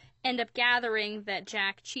sort of end up gathering that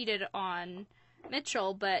Jack cheated on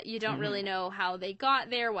Mitchell, but you don't really know how they got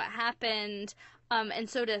there, what happened. And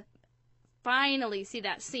so to finally see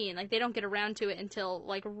that scene, like, they don't get around to it until,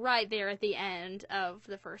 like, right there at the end of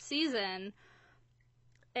the first season.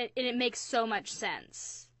 It makes so much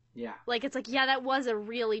sense. Yeah. Like, it's like, yeah, that was a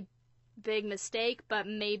really big mistake, but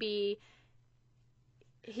maybe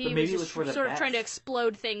he was just sort of trying to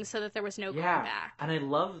explode things so that there was no going back. And I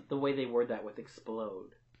love the way they word that with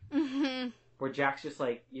explode. Mm-hmm. Where Jack's just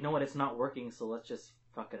like, you know what, it's not working, so let's just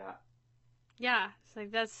fuck it up. Yeah, it's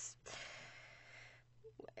like, that's...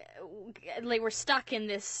 Like, we're stuck in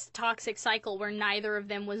this toxic cycle where neither of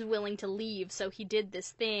them was willing to leave, so he did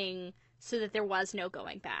this thing so that there was no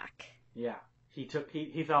going back. Yeah, he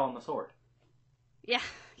fell on the sword. Yeah,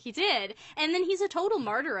 he did. And then he's a total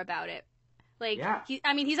martyr about it. Like, he's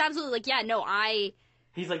absolutely like,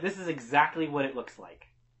 he's like, this is exactly what it looks like.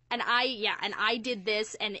 And I did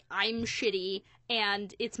this, and I'm shitty,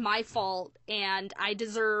 and it's my fault, and I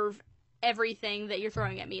deserve everything that you're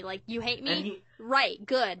throwing at me. Like, you hate me? Right,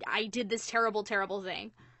 good. I did this terrible, terrible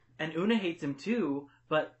thing. And Una hates him too,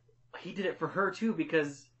 but he did it for her too,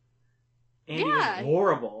 because Andy was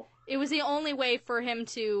horrible. It was the only way for him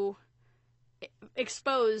to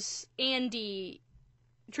expose Andy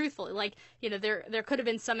truthfully. Like, there could have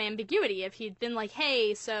been some ambiguity if he'd been like,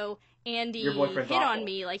 hey, so Andy hit on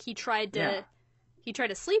me, like, he tried to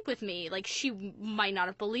sleep with me. Like, she might not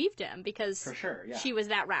have believed him because for sure, she was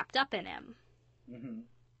that wrapped up in him. Mm-hmm.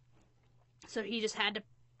 So he just had to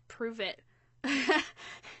prove it.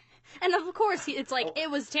 And of course, it's like, it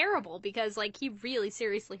was terrible because, like, he really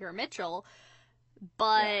seriously hurt Mitchell,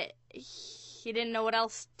 but he didn't know what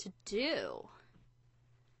else to do.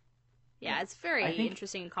 Yeah, it's very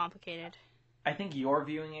interesting and complicated. I think your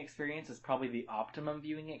viewing experience is probably the optimum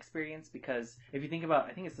viewing experience, because if you think about,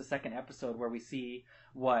 I think it's the second episode where we see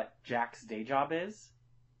what Jack's day job is.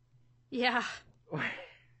 Yeah.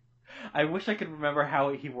 I wish I could remember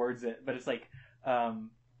how he words it, but it's like,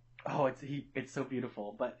 it's so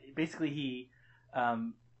beautiful. But basically he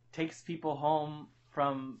takes people home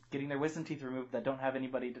from getting their wisdom teeth removed that don't have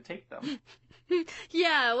anybody to take them.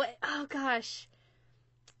 Yeah, oh gosh.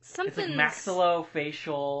 It's like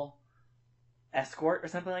maxillofacial escort or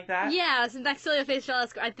something like that. Yeah, it's maxillofacial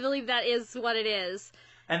escort. I believe that is what it is.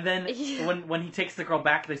 And then when he takes the girl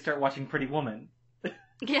back, they start watching Pretty Woman.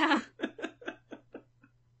 Yeah.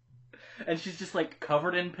 And she's just like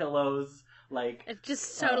covered in pillows, like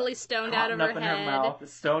just totally stoned out of her head. In her mouth,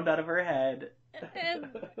 stoned out of her head.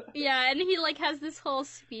 And he like has this whole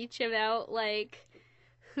speech about like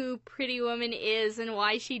who Pretty Woman is and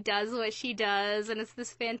why she does what she does, and it's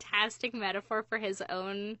this fantastic metaphor for his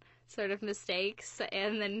own sort of mistakes.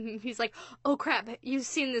 And then he's like, oh crap, you've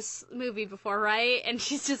seen this movie before, right? And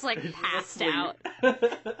she's just like passed out.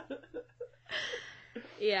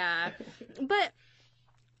 Yeah. But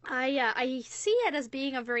I see it as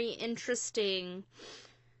being a very interesting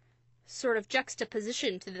sort of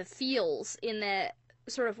juxtaposition to the feels in that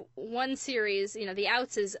sort of one series, The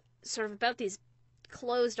Outs is sort of about these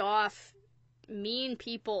closed off, mean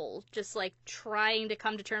people just like trying to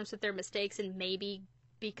come to terms with their mistakes and maybe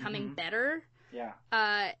becoming better. Yeah.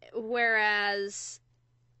 Whereas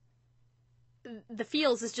The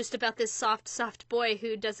Feels is just about this soft boy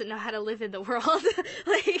who doesn't know how to live in the world.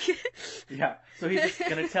 Yeah. So he's just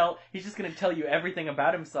gonna tell you everything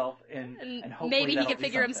about himself and hopefully maybe he can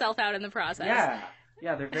figure himself out in the process. Yeah.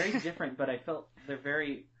 Yeah, they're very different, but I felt they're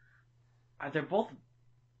both.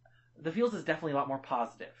 The Feels is definitely a lot more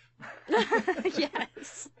positive.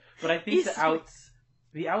 Yes. But I think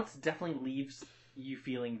The Outs definitely leaves you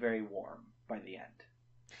feeling very warm by the end.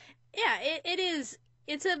 Yeah, it is.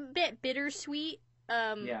 It's a bit bittersweet.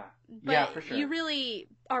 Yeah. But yeah, for sure. You really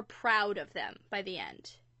are proud of them by the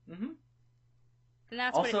end. Mm-hmm. And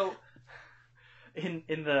that's also in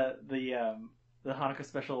the Hanukkah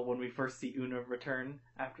special when we first see Una return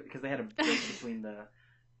after, because they had a break between the.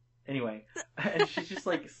 Anyway, and she's just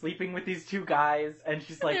like sleeping with these two guys, and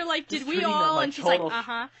she's like, they're like, did we all? And she's like,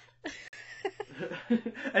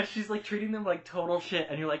 And she's like treating them like total shit,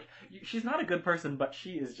 and you're like, she's not a good person, but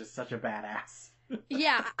she is just such a badass.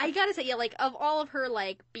 Yeah, I gotta say, yeah, like, of all of her,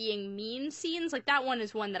 like, being mean scenes, like, that one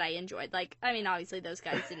is one that I enjoyed. Like, I mean, obviously those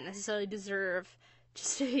guys didn't necessarily deserve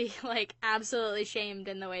just to be, like, absolutely shamed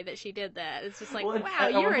in the way that she did that. It's just like, well, wow,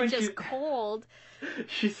 you're just cold.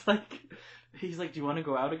 He's like, do you want to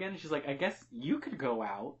go out again? She's like, I guess you could go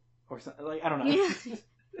out, or something. Like, I don't know.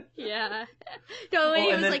 Yeah. No, and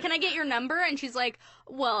he was like, "Can I get your number?" And she's like,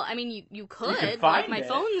 "Well, I mean, you could. Like, my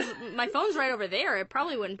phone's right over there. It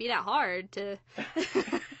probably wouldn't be that hard to."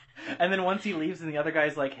 And then once he leaves, and the other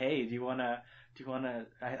guy's like, "Hey, do you wanna?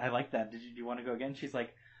 I like that. Do you want to go again?" She's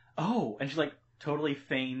like, "Oh," and she's like, totally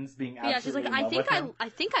feigns being absolutely. Yeah, she's like, I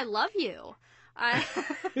think I love you.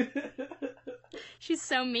 She's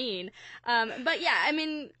so mean. But yeah, I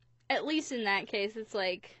mean, at least in that case, it's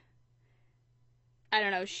like, I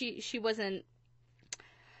don't know, she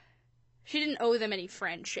didn't owe them any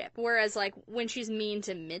friendship. Whereas, like, when she's mean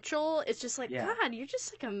to Mitchell, it's just like, God, you're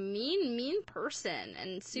just, like, a mean person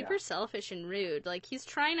and super selfish and rude. Like, he's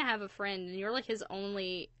trying to have a friend, and you're, like, his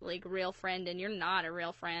only, like, real friend, and you're not a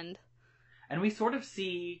real friend. And we sort of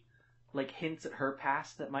see, like, hints at her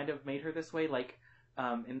past that might have made her this way. Like,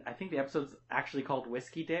 and I think the episode's actually called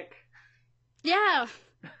Whiskey Dick. Yeah.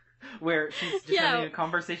 Where she's just having a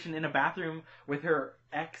conversation in a bathroom with her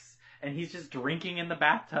ex, and he's just drinking in the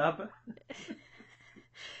bathtub.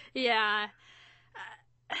 Yeah.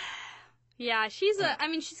 Yeah, she's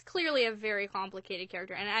clearly a very complicated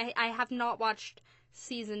character, and I have not watched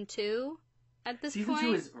season 2 at this point. Season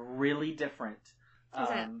 2 is really different. Is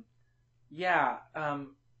it? Yeah,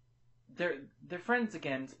 they're friends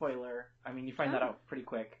again, spoiler. I mean, you find that out pretty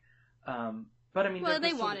quick. But I mean, well,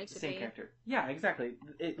 they wanted the to same be. character. Yeah, exactly.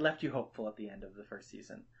 It left you hopeful at the end of the first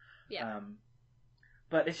season. Yeah.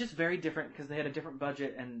 But it's just very different because they had a different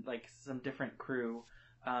budget and like some different crew.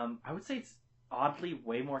 I would say it's oddly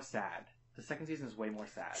way more sad. The second season is way more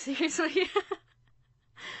sad. Seriously?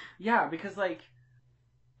 Yeah, because like,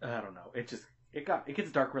 I don't know. It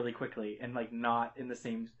gets dark really quickly and like not in the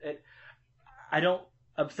same. I don't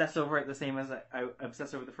obsess over it the same as I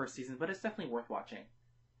obsess over the first season, but it's definitely worth watching.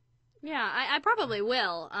 Yeah, I probably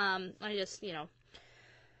will. I just,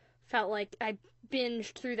 felt like I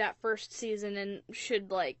binged through that first season and should,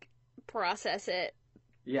 like, process it.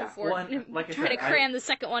 Yeah, before try to cram the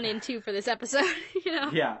second one in, too, for this episode,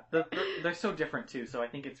 Yeah, they're so different, too, so I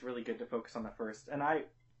think it's really good to focus on the first. And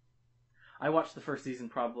I watch the first season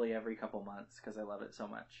probably every couple months because I love it so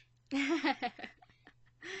much.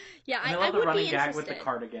 Yeah, I love the running gag with the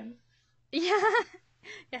cardigan. Yeah.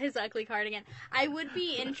 Yeah, his ugly cardigan. I would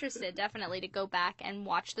be interested, definitely, to go back and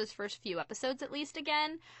watch those first few episodes at least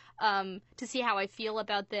again, to see how I feel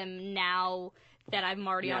about them now that I'm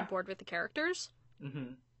already on board with the characters.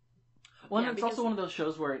 Mm-hmm. Well, and it's also one of those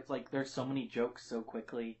shows where it's like there's so many jokes so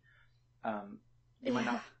quickly, you might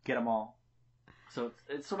not get them all. So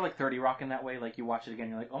it's sort of like 30 Rock in that way. Like you watch it again,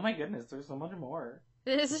 you're like, oh my goodness, there's so much more.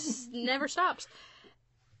 This just never stops.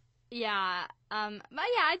 Yeah, but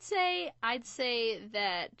yeah, I'd say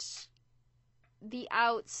that The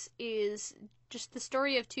Outs is just the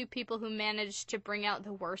story of two people who manage to bring out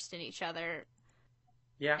the worst in each other.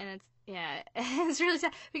 Yeah. And it's really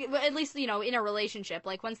sad. At least, in a relationship,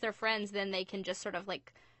 like once they're friends, then they can just sort of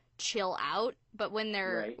like chill out. But when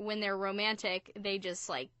they're romantic, they just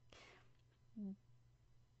like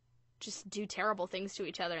do terrible things to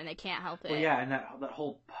each other, and they can't help it. Well, yeah, and that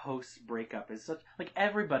whole post breakup is such like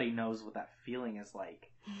everybody knows what that feeling is like,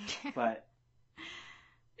 but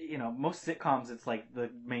most sitcoms, it's like the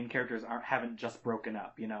main characters haven't just broken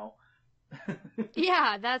up,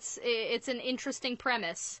 Yeah, it's an interesting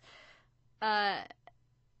premise. Yeah,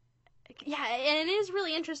 and it is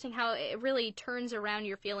really interesting how it really turns around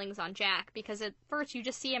your feelings on Jack, because at first you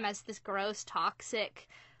just see him as this gross, toxic,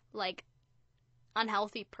 like,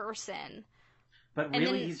 unhealthy person. But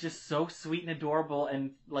really, he's just so sweet and adorable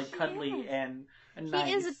and, like, cuddly and nice.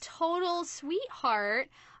 He is a total sweetheart,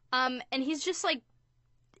 and he's just, like,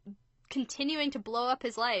 continuing to blow up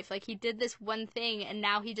his life. Like, he did this one thing, and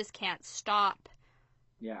now he just can't stop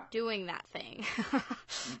doing that thing.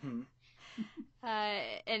 Mm-hmm.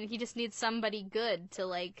 And he just needs somebody good to,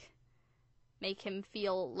 like, make him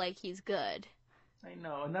feel like he's good. I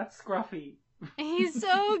know, and that's Scruffy. He's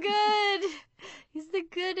so good! He's the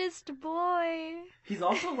goodest boy. He's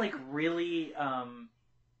also, like, really,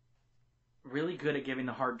 really good at giving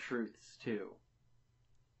the hard truths, too.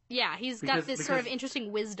 Yeah, he's got this sort of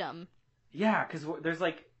interesting wisdom. Yeah, because there's,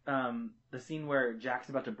 like, the scene where Jack's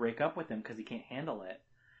about to break up with him because he can't handle it.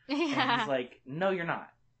 Yeah. And he's like, no, you're not.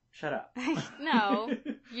 Shut up. No,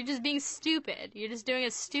 you're just being stupid. You're just doing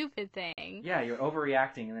a stupid thing. Yeah, you're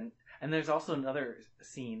overreacting, and there's also another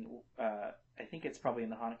scene. I think it's probably in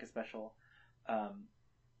the Hanukkah special,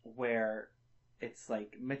 where it's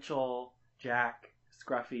like Mitchell, Jack,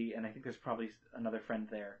 Scruffy, and I think there's probably another friend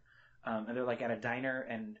there, and they're like at a diner,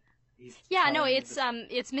 and he's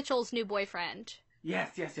it's Mitchell's new boyfriend.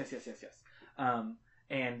 Yes.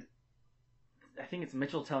 And I think it's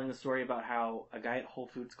Mitchell telling the story about how a guy at Whole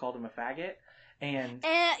Foods called him a faggot, and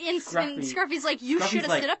Scruffy's like, you should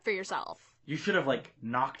have stood up for yourself. You should have like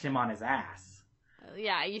knocked him on his ass.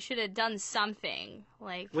 Yeah, you should have done something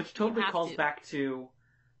which totally calls back to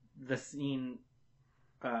the scene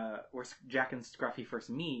where Jack and Scruffy first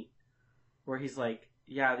meet, where he's like,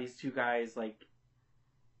 yeah, these two guys like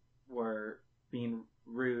were being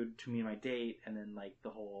rude to me and my date, and then like the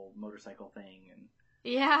whole motorcycle thing, and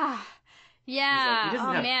he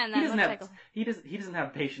doesn't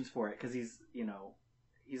have patience for it because he's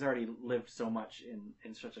already lived so much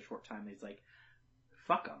in such a short time. He's like,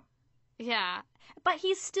 fuck him. Yeah, but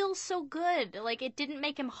he's still so good. Like, it didn't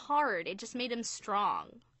make him hard, it just made him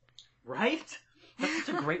strong. Right? That's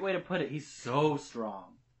such a great way to put it. He's so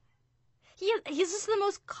strong. He's just the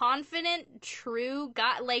most confident, true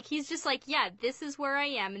guy. Like, he's just like, yeah, this is where I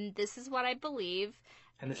am, and this is what I believe.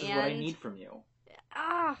 And this is what I need from you.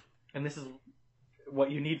 Ah. And this is what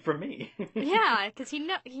you need from me. Yeah, because he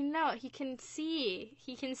can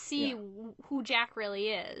see who Jack really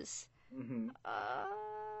is. Mm-hmm.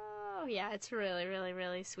 Oh, yeah, it's really, really,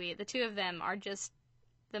 really sweet. The two of them are just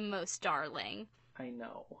the most darling. I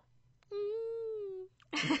know.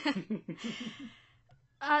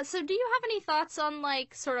 So do you have any thoughts on,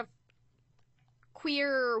 like, sort of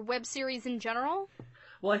queer web series in general?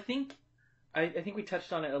 Well, I think we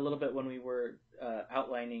touched on it a little bit when we were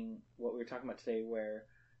outlining what we were talking about today, where,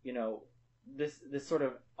 this sort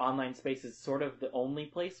of online space is sort of the only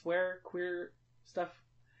place where queer stuff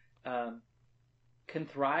can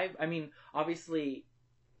thrive. I mean, obviously,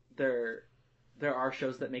 there are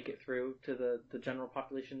shows that make it through to the general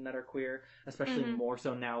population that are queer, especially more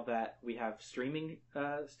so now that we have streaming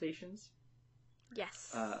stations.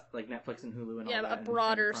 Yes. Like Netflix and Hulu and all that. Yeah, a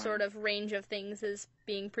broader sort of range of things is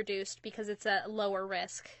being produced because it's a lower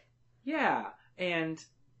risk. Yeah, and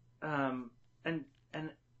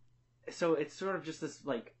so it's sort of just this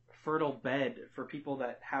like fertile bed for people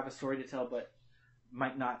that have a story to tell but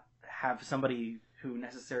might not have somebody who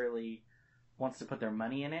necessarily wants to put their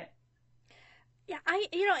money in it. Yeah,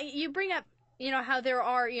 you bring up, how there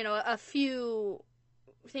are, a few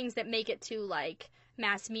things that make it to, like,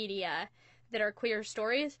 mass media that are queer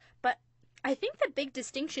stories, but I think the big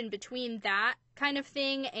distinction between that kind of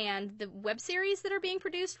thing and the web series that are being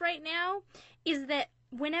produced right now is that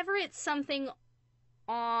whenever it's something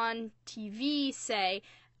on TV, say,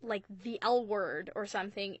 like the L Word or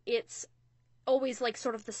something, it's always like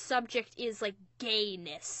sort of the subject is like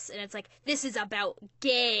gayness, and it's like, this is about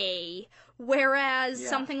gay, whereas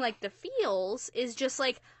something like The Feels is just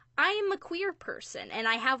like, I am a queer person and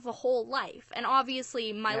I have a whole life, and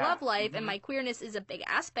obviously my love life and my queerness is a big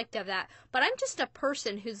aspect of that, but I'm just a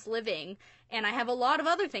person who's living, and I have a lot of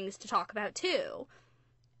other things to talk about too,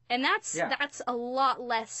 and that's a lot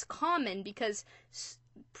less common, because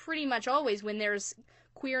pretty much always when there's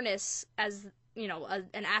queerness as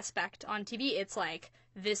an aspect on TV, it's like,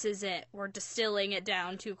 this is it. We're distilling it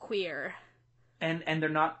down to queer. And they're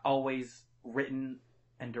not always written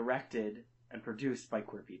and directed and produced by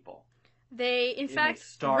queer people. They, in fact,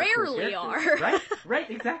 rarely are. Right,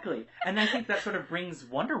 exactly. And I think that sort of brings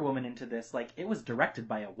Wonder Woman into this. Like, it was directed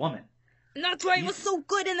by a woman. And that's why it was so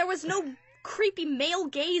good, and there was no creepy male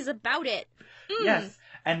gaze about it. Yes,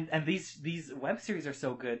 and these web series are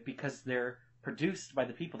so good because they're produced by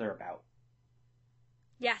the people they're about.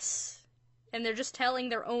 Yes. And they're just telling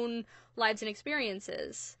their own lives and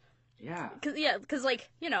experiences. Yeah. Because like,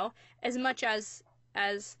 as much as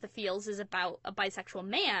The Feels is about a bisexual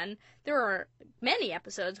man, there are many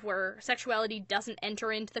episodes where sexuality doesn't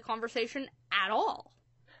enter into the conversation at all.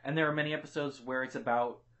 And there are many episodes where it's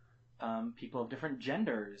about people of different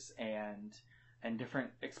genders and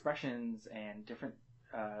different expressions and different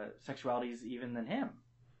sexualities even than him.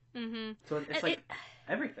 Mm-hmm. So it's like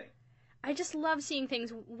everything. I just love seeing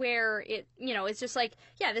things where it's just like,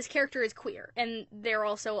 yeah, this character is queer, and there are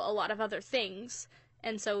also a lot of other things,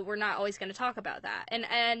 and so we're not always going to talk about that.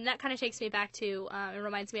 And that kind of takes me back to, it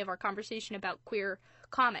reminds me of our conversation about queer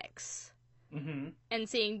comics. Mm-hmm. And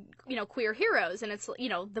seeing, queer heroes, and it's,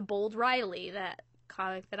 the Bold Riley, that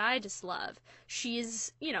comic that I just love.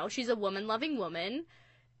 She's a woman-loving woman,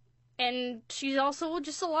 And she's also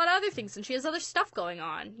just a lot of other things, and she has other stuff going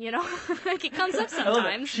on, you know? Like, it comes up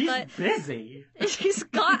sometimes, she's busy. She's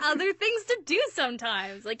got other things to do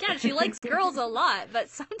sometimes. Like, yeah, she likes girls a lot, but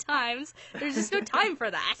sometimes there's just no time for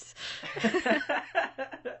that.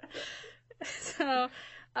 So,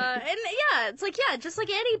 and yeah, it's like, yeah, just like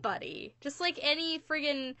anybody. Just like any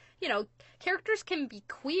friggin', you know, characters can be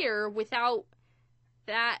queer without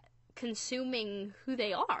that consuming who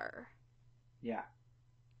they are. Yeah.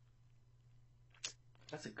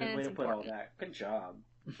 That's a good way to put all that. Good job.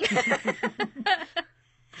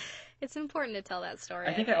 It's important to tell that story.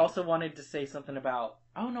 I think I also wanted to say something about...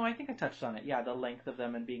 Oh, no, I think I touched on it. Yeah, the length of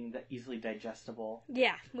them and being easily digestible.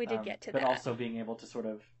 Yeah, we did get to but that. But also being able to sort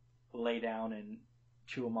of lay down and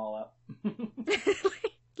chew them all up.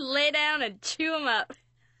 Lay down and chew them up.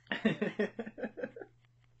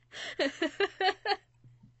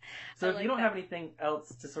 So if you don't have anything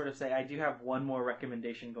else to sort of say, I do have one more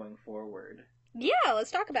recommendation going forward. Yeah,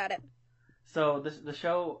 let's talk about it. So the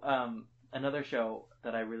show, another show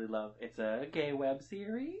that I really love, it's a gay web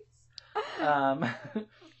series.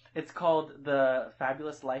 It's called The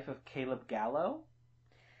Fabulous Life of Caleb Gallo.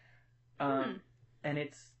 And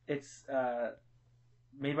it's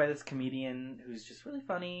made by this comedian who's just really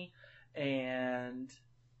funny, and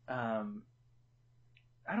I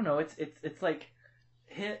don't know, it's like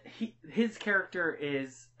his character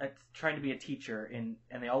is trying to be a teacher and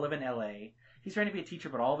they all live in LA. He's trying to be a teacher,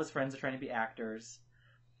 but all of his friends are trying to be actors.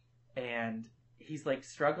 And he's like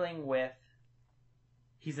struggling with...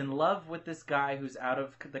 He's in love with this guy who's out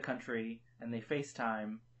of the country, and they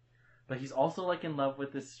FaceTime. But he's also like in love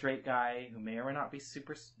with this straight guy who may or may not be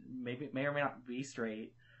may or may not be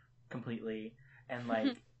straight completely. And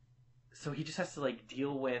like, so he just has to like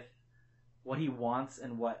deal with what he wants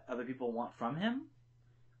and what other people want from him.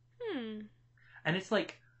 And it's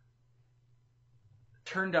like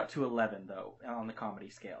turned up to 11 though on the comedy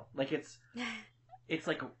scale. Like it's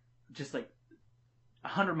like just like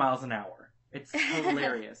 100 miles an hour. It's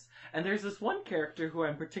hilarious. And there's this one character who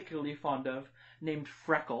I'm particularly fond of named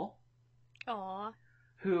Freckle. Aww.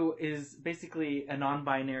 Who is basically a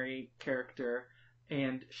non-binary character,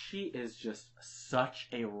 and she is just such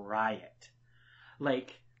a riot.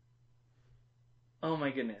 Like, oh my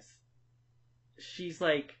goodness. She's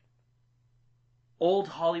like old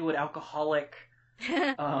Hollywood alcoholic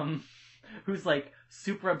who's like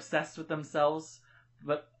super obsessed with themselves,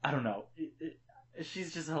 but I don't know.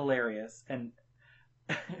 She's just hilarious. And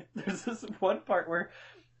there's this one part where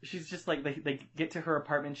she's just like, they get to her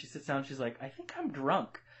apartment, she sits down, she's like, I think I'm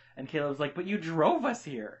drunk. And Caleb's like, but you drove us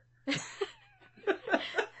here.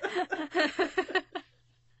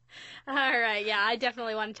 Alright, yeah, I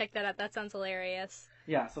definitely want to check that out. That sounds hilarious.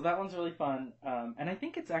 Yeah, so that one's really fun. And I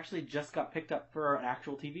think it's actually just got picked up for an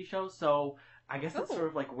actual TV show, so I guess it's sort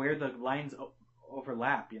of like where the lines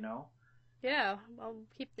overlap, you know? Yeah, I'll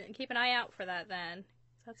keep an eye out for that then.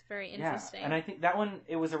 That's very interesting. Yeah, and I think that one,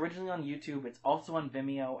 it was originally on YouTube. It's also on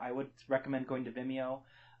Vimeo. I would recommend going to Vimeo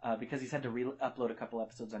because he's had to re-upload a couple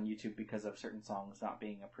episodes on YouTube because of certain songs not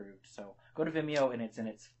being approved. So go to Vimeo, and it's in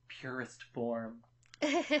its purest form.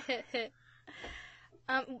 There's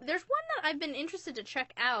one that I've been interested to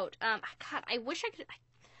check out. God, I wish I could...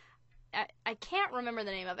 I can't remember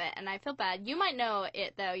the name of it, and I feel bad. You might know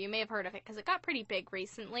it, though. You may have heard of it, because it got pretty big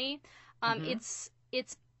recently. It's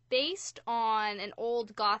based on an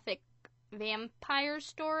old gothic vampire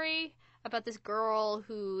story about this girl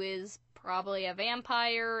who is probably a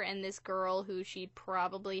vampire and this girl who she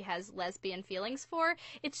probably has lesbian feelings for.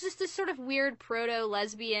 It's just this sort of weird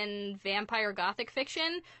proto-lesbian vampire gothic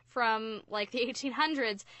fiction from, like, the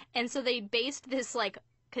 1800s. And so they based this, like,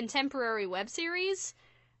 contemporary web series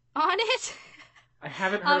on it. I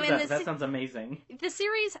haven't heard that. That sounds amazing. The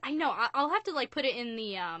series, I know. I'll have to, like, put it in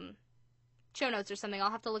the, show notes or something.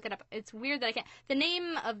 I'll have to look it up. It's weird that I can't. The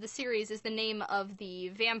name of the series is the name of the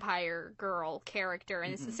vampire girl character,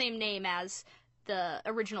 and it's the same name as the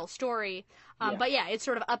original story. But yeah, it's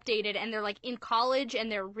sort of updated, and they're like in college,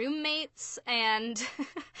 and they're roommates, and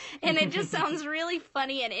and it just sounds really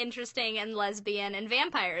funny and interesting, and lesbian and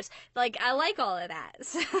vampires. Like, I like all of that.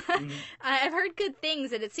 So, I've heard good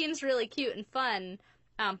things, and it seems really cute and fun.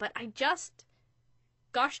 But I just,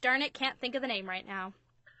 gosh darn it, can't think of the name right now.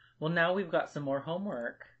 Well, now we've got some more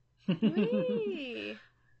homework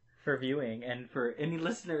for viewing, and for any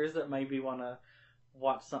listeners that maybe want to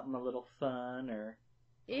watch something a little fun or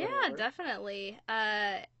whatever. Yeah, definitely.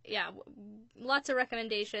 Yeah, lots of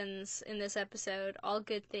recommendations in this episode. All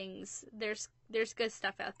good things. There's good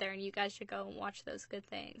stuff out there, and you guys should go and watch those good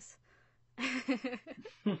things.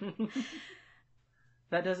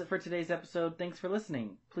 That does it for today's episode. Thanks for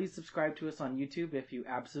listening. Please subscribe to us on YouTube if you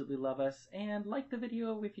absolutely love us, and like the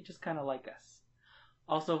video if you just kind of like us.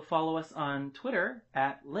 Also, follow us on Twitter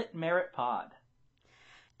at LitMeritPod.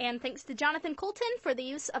 And thanks to Jonathan Coulton for the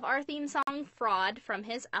use of our theme song, Fraud, from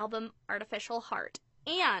his album Artificial Heart.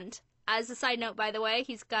 And, as a side note, by the way,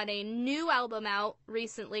 he's got a new album out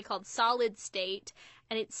recently called Solid State,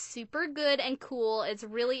 and it's super good and cool. It's a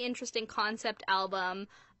really interesting concept album.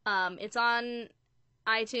 It's on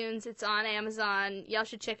iTunes, it's on Amazon. Y'all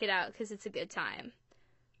should check it out because it's a good time.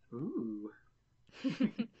 Ooh.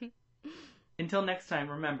 Until next time,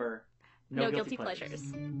 remember, no guilty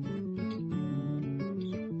pleasures.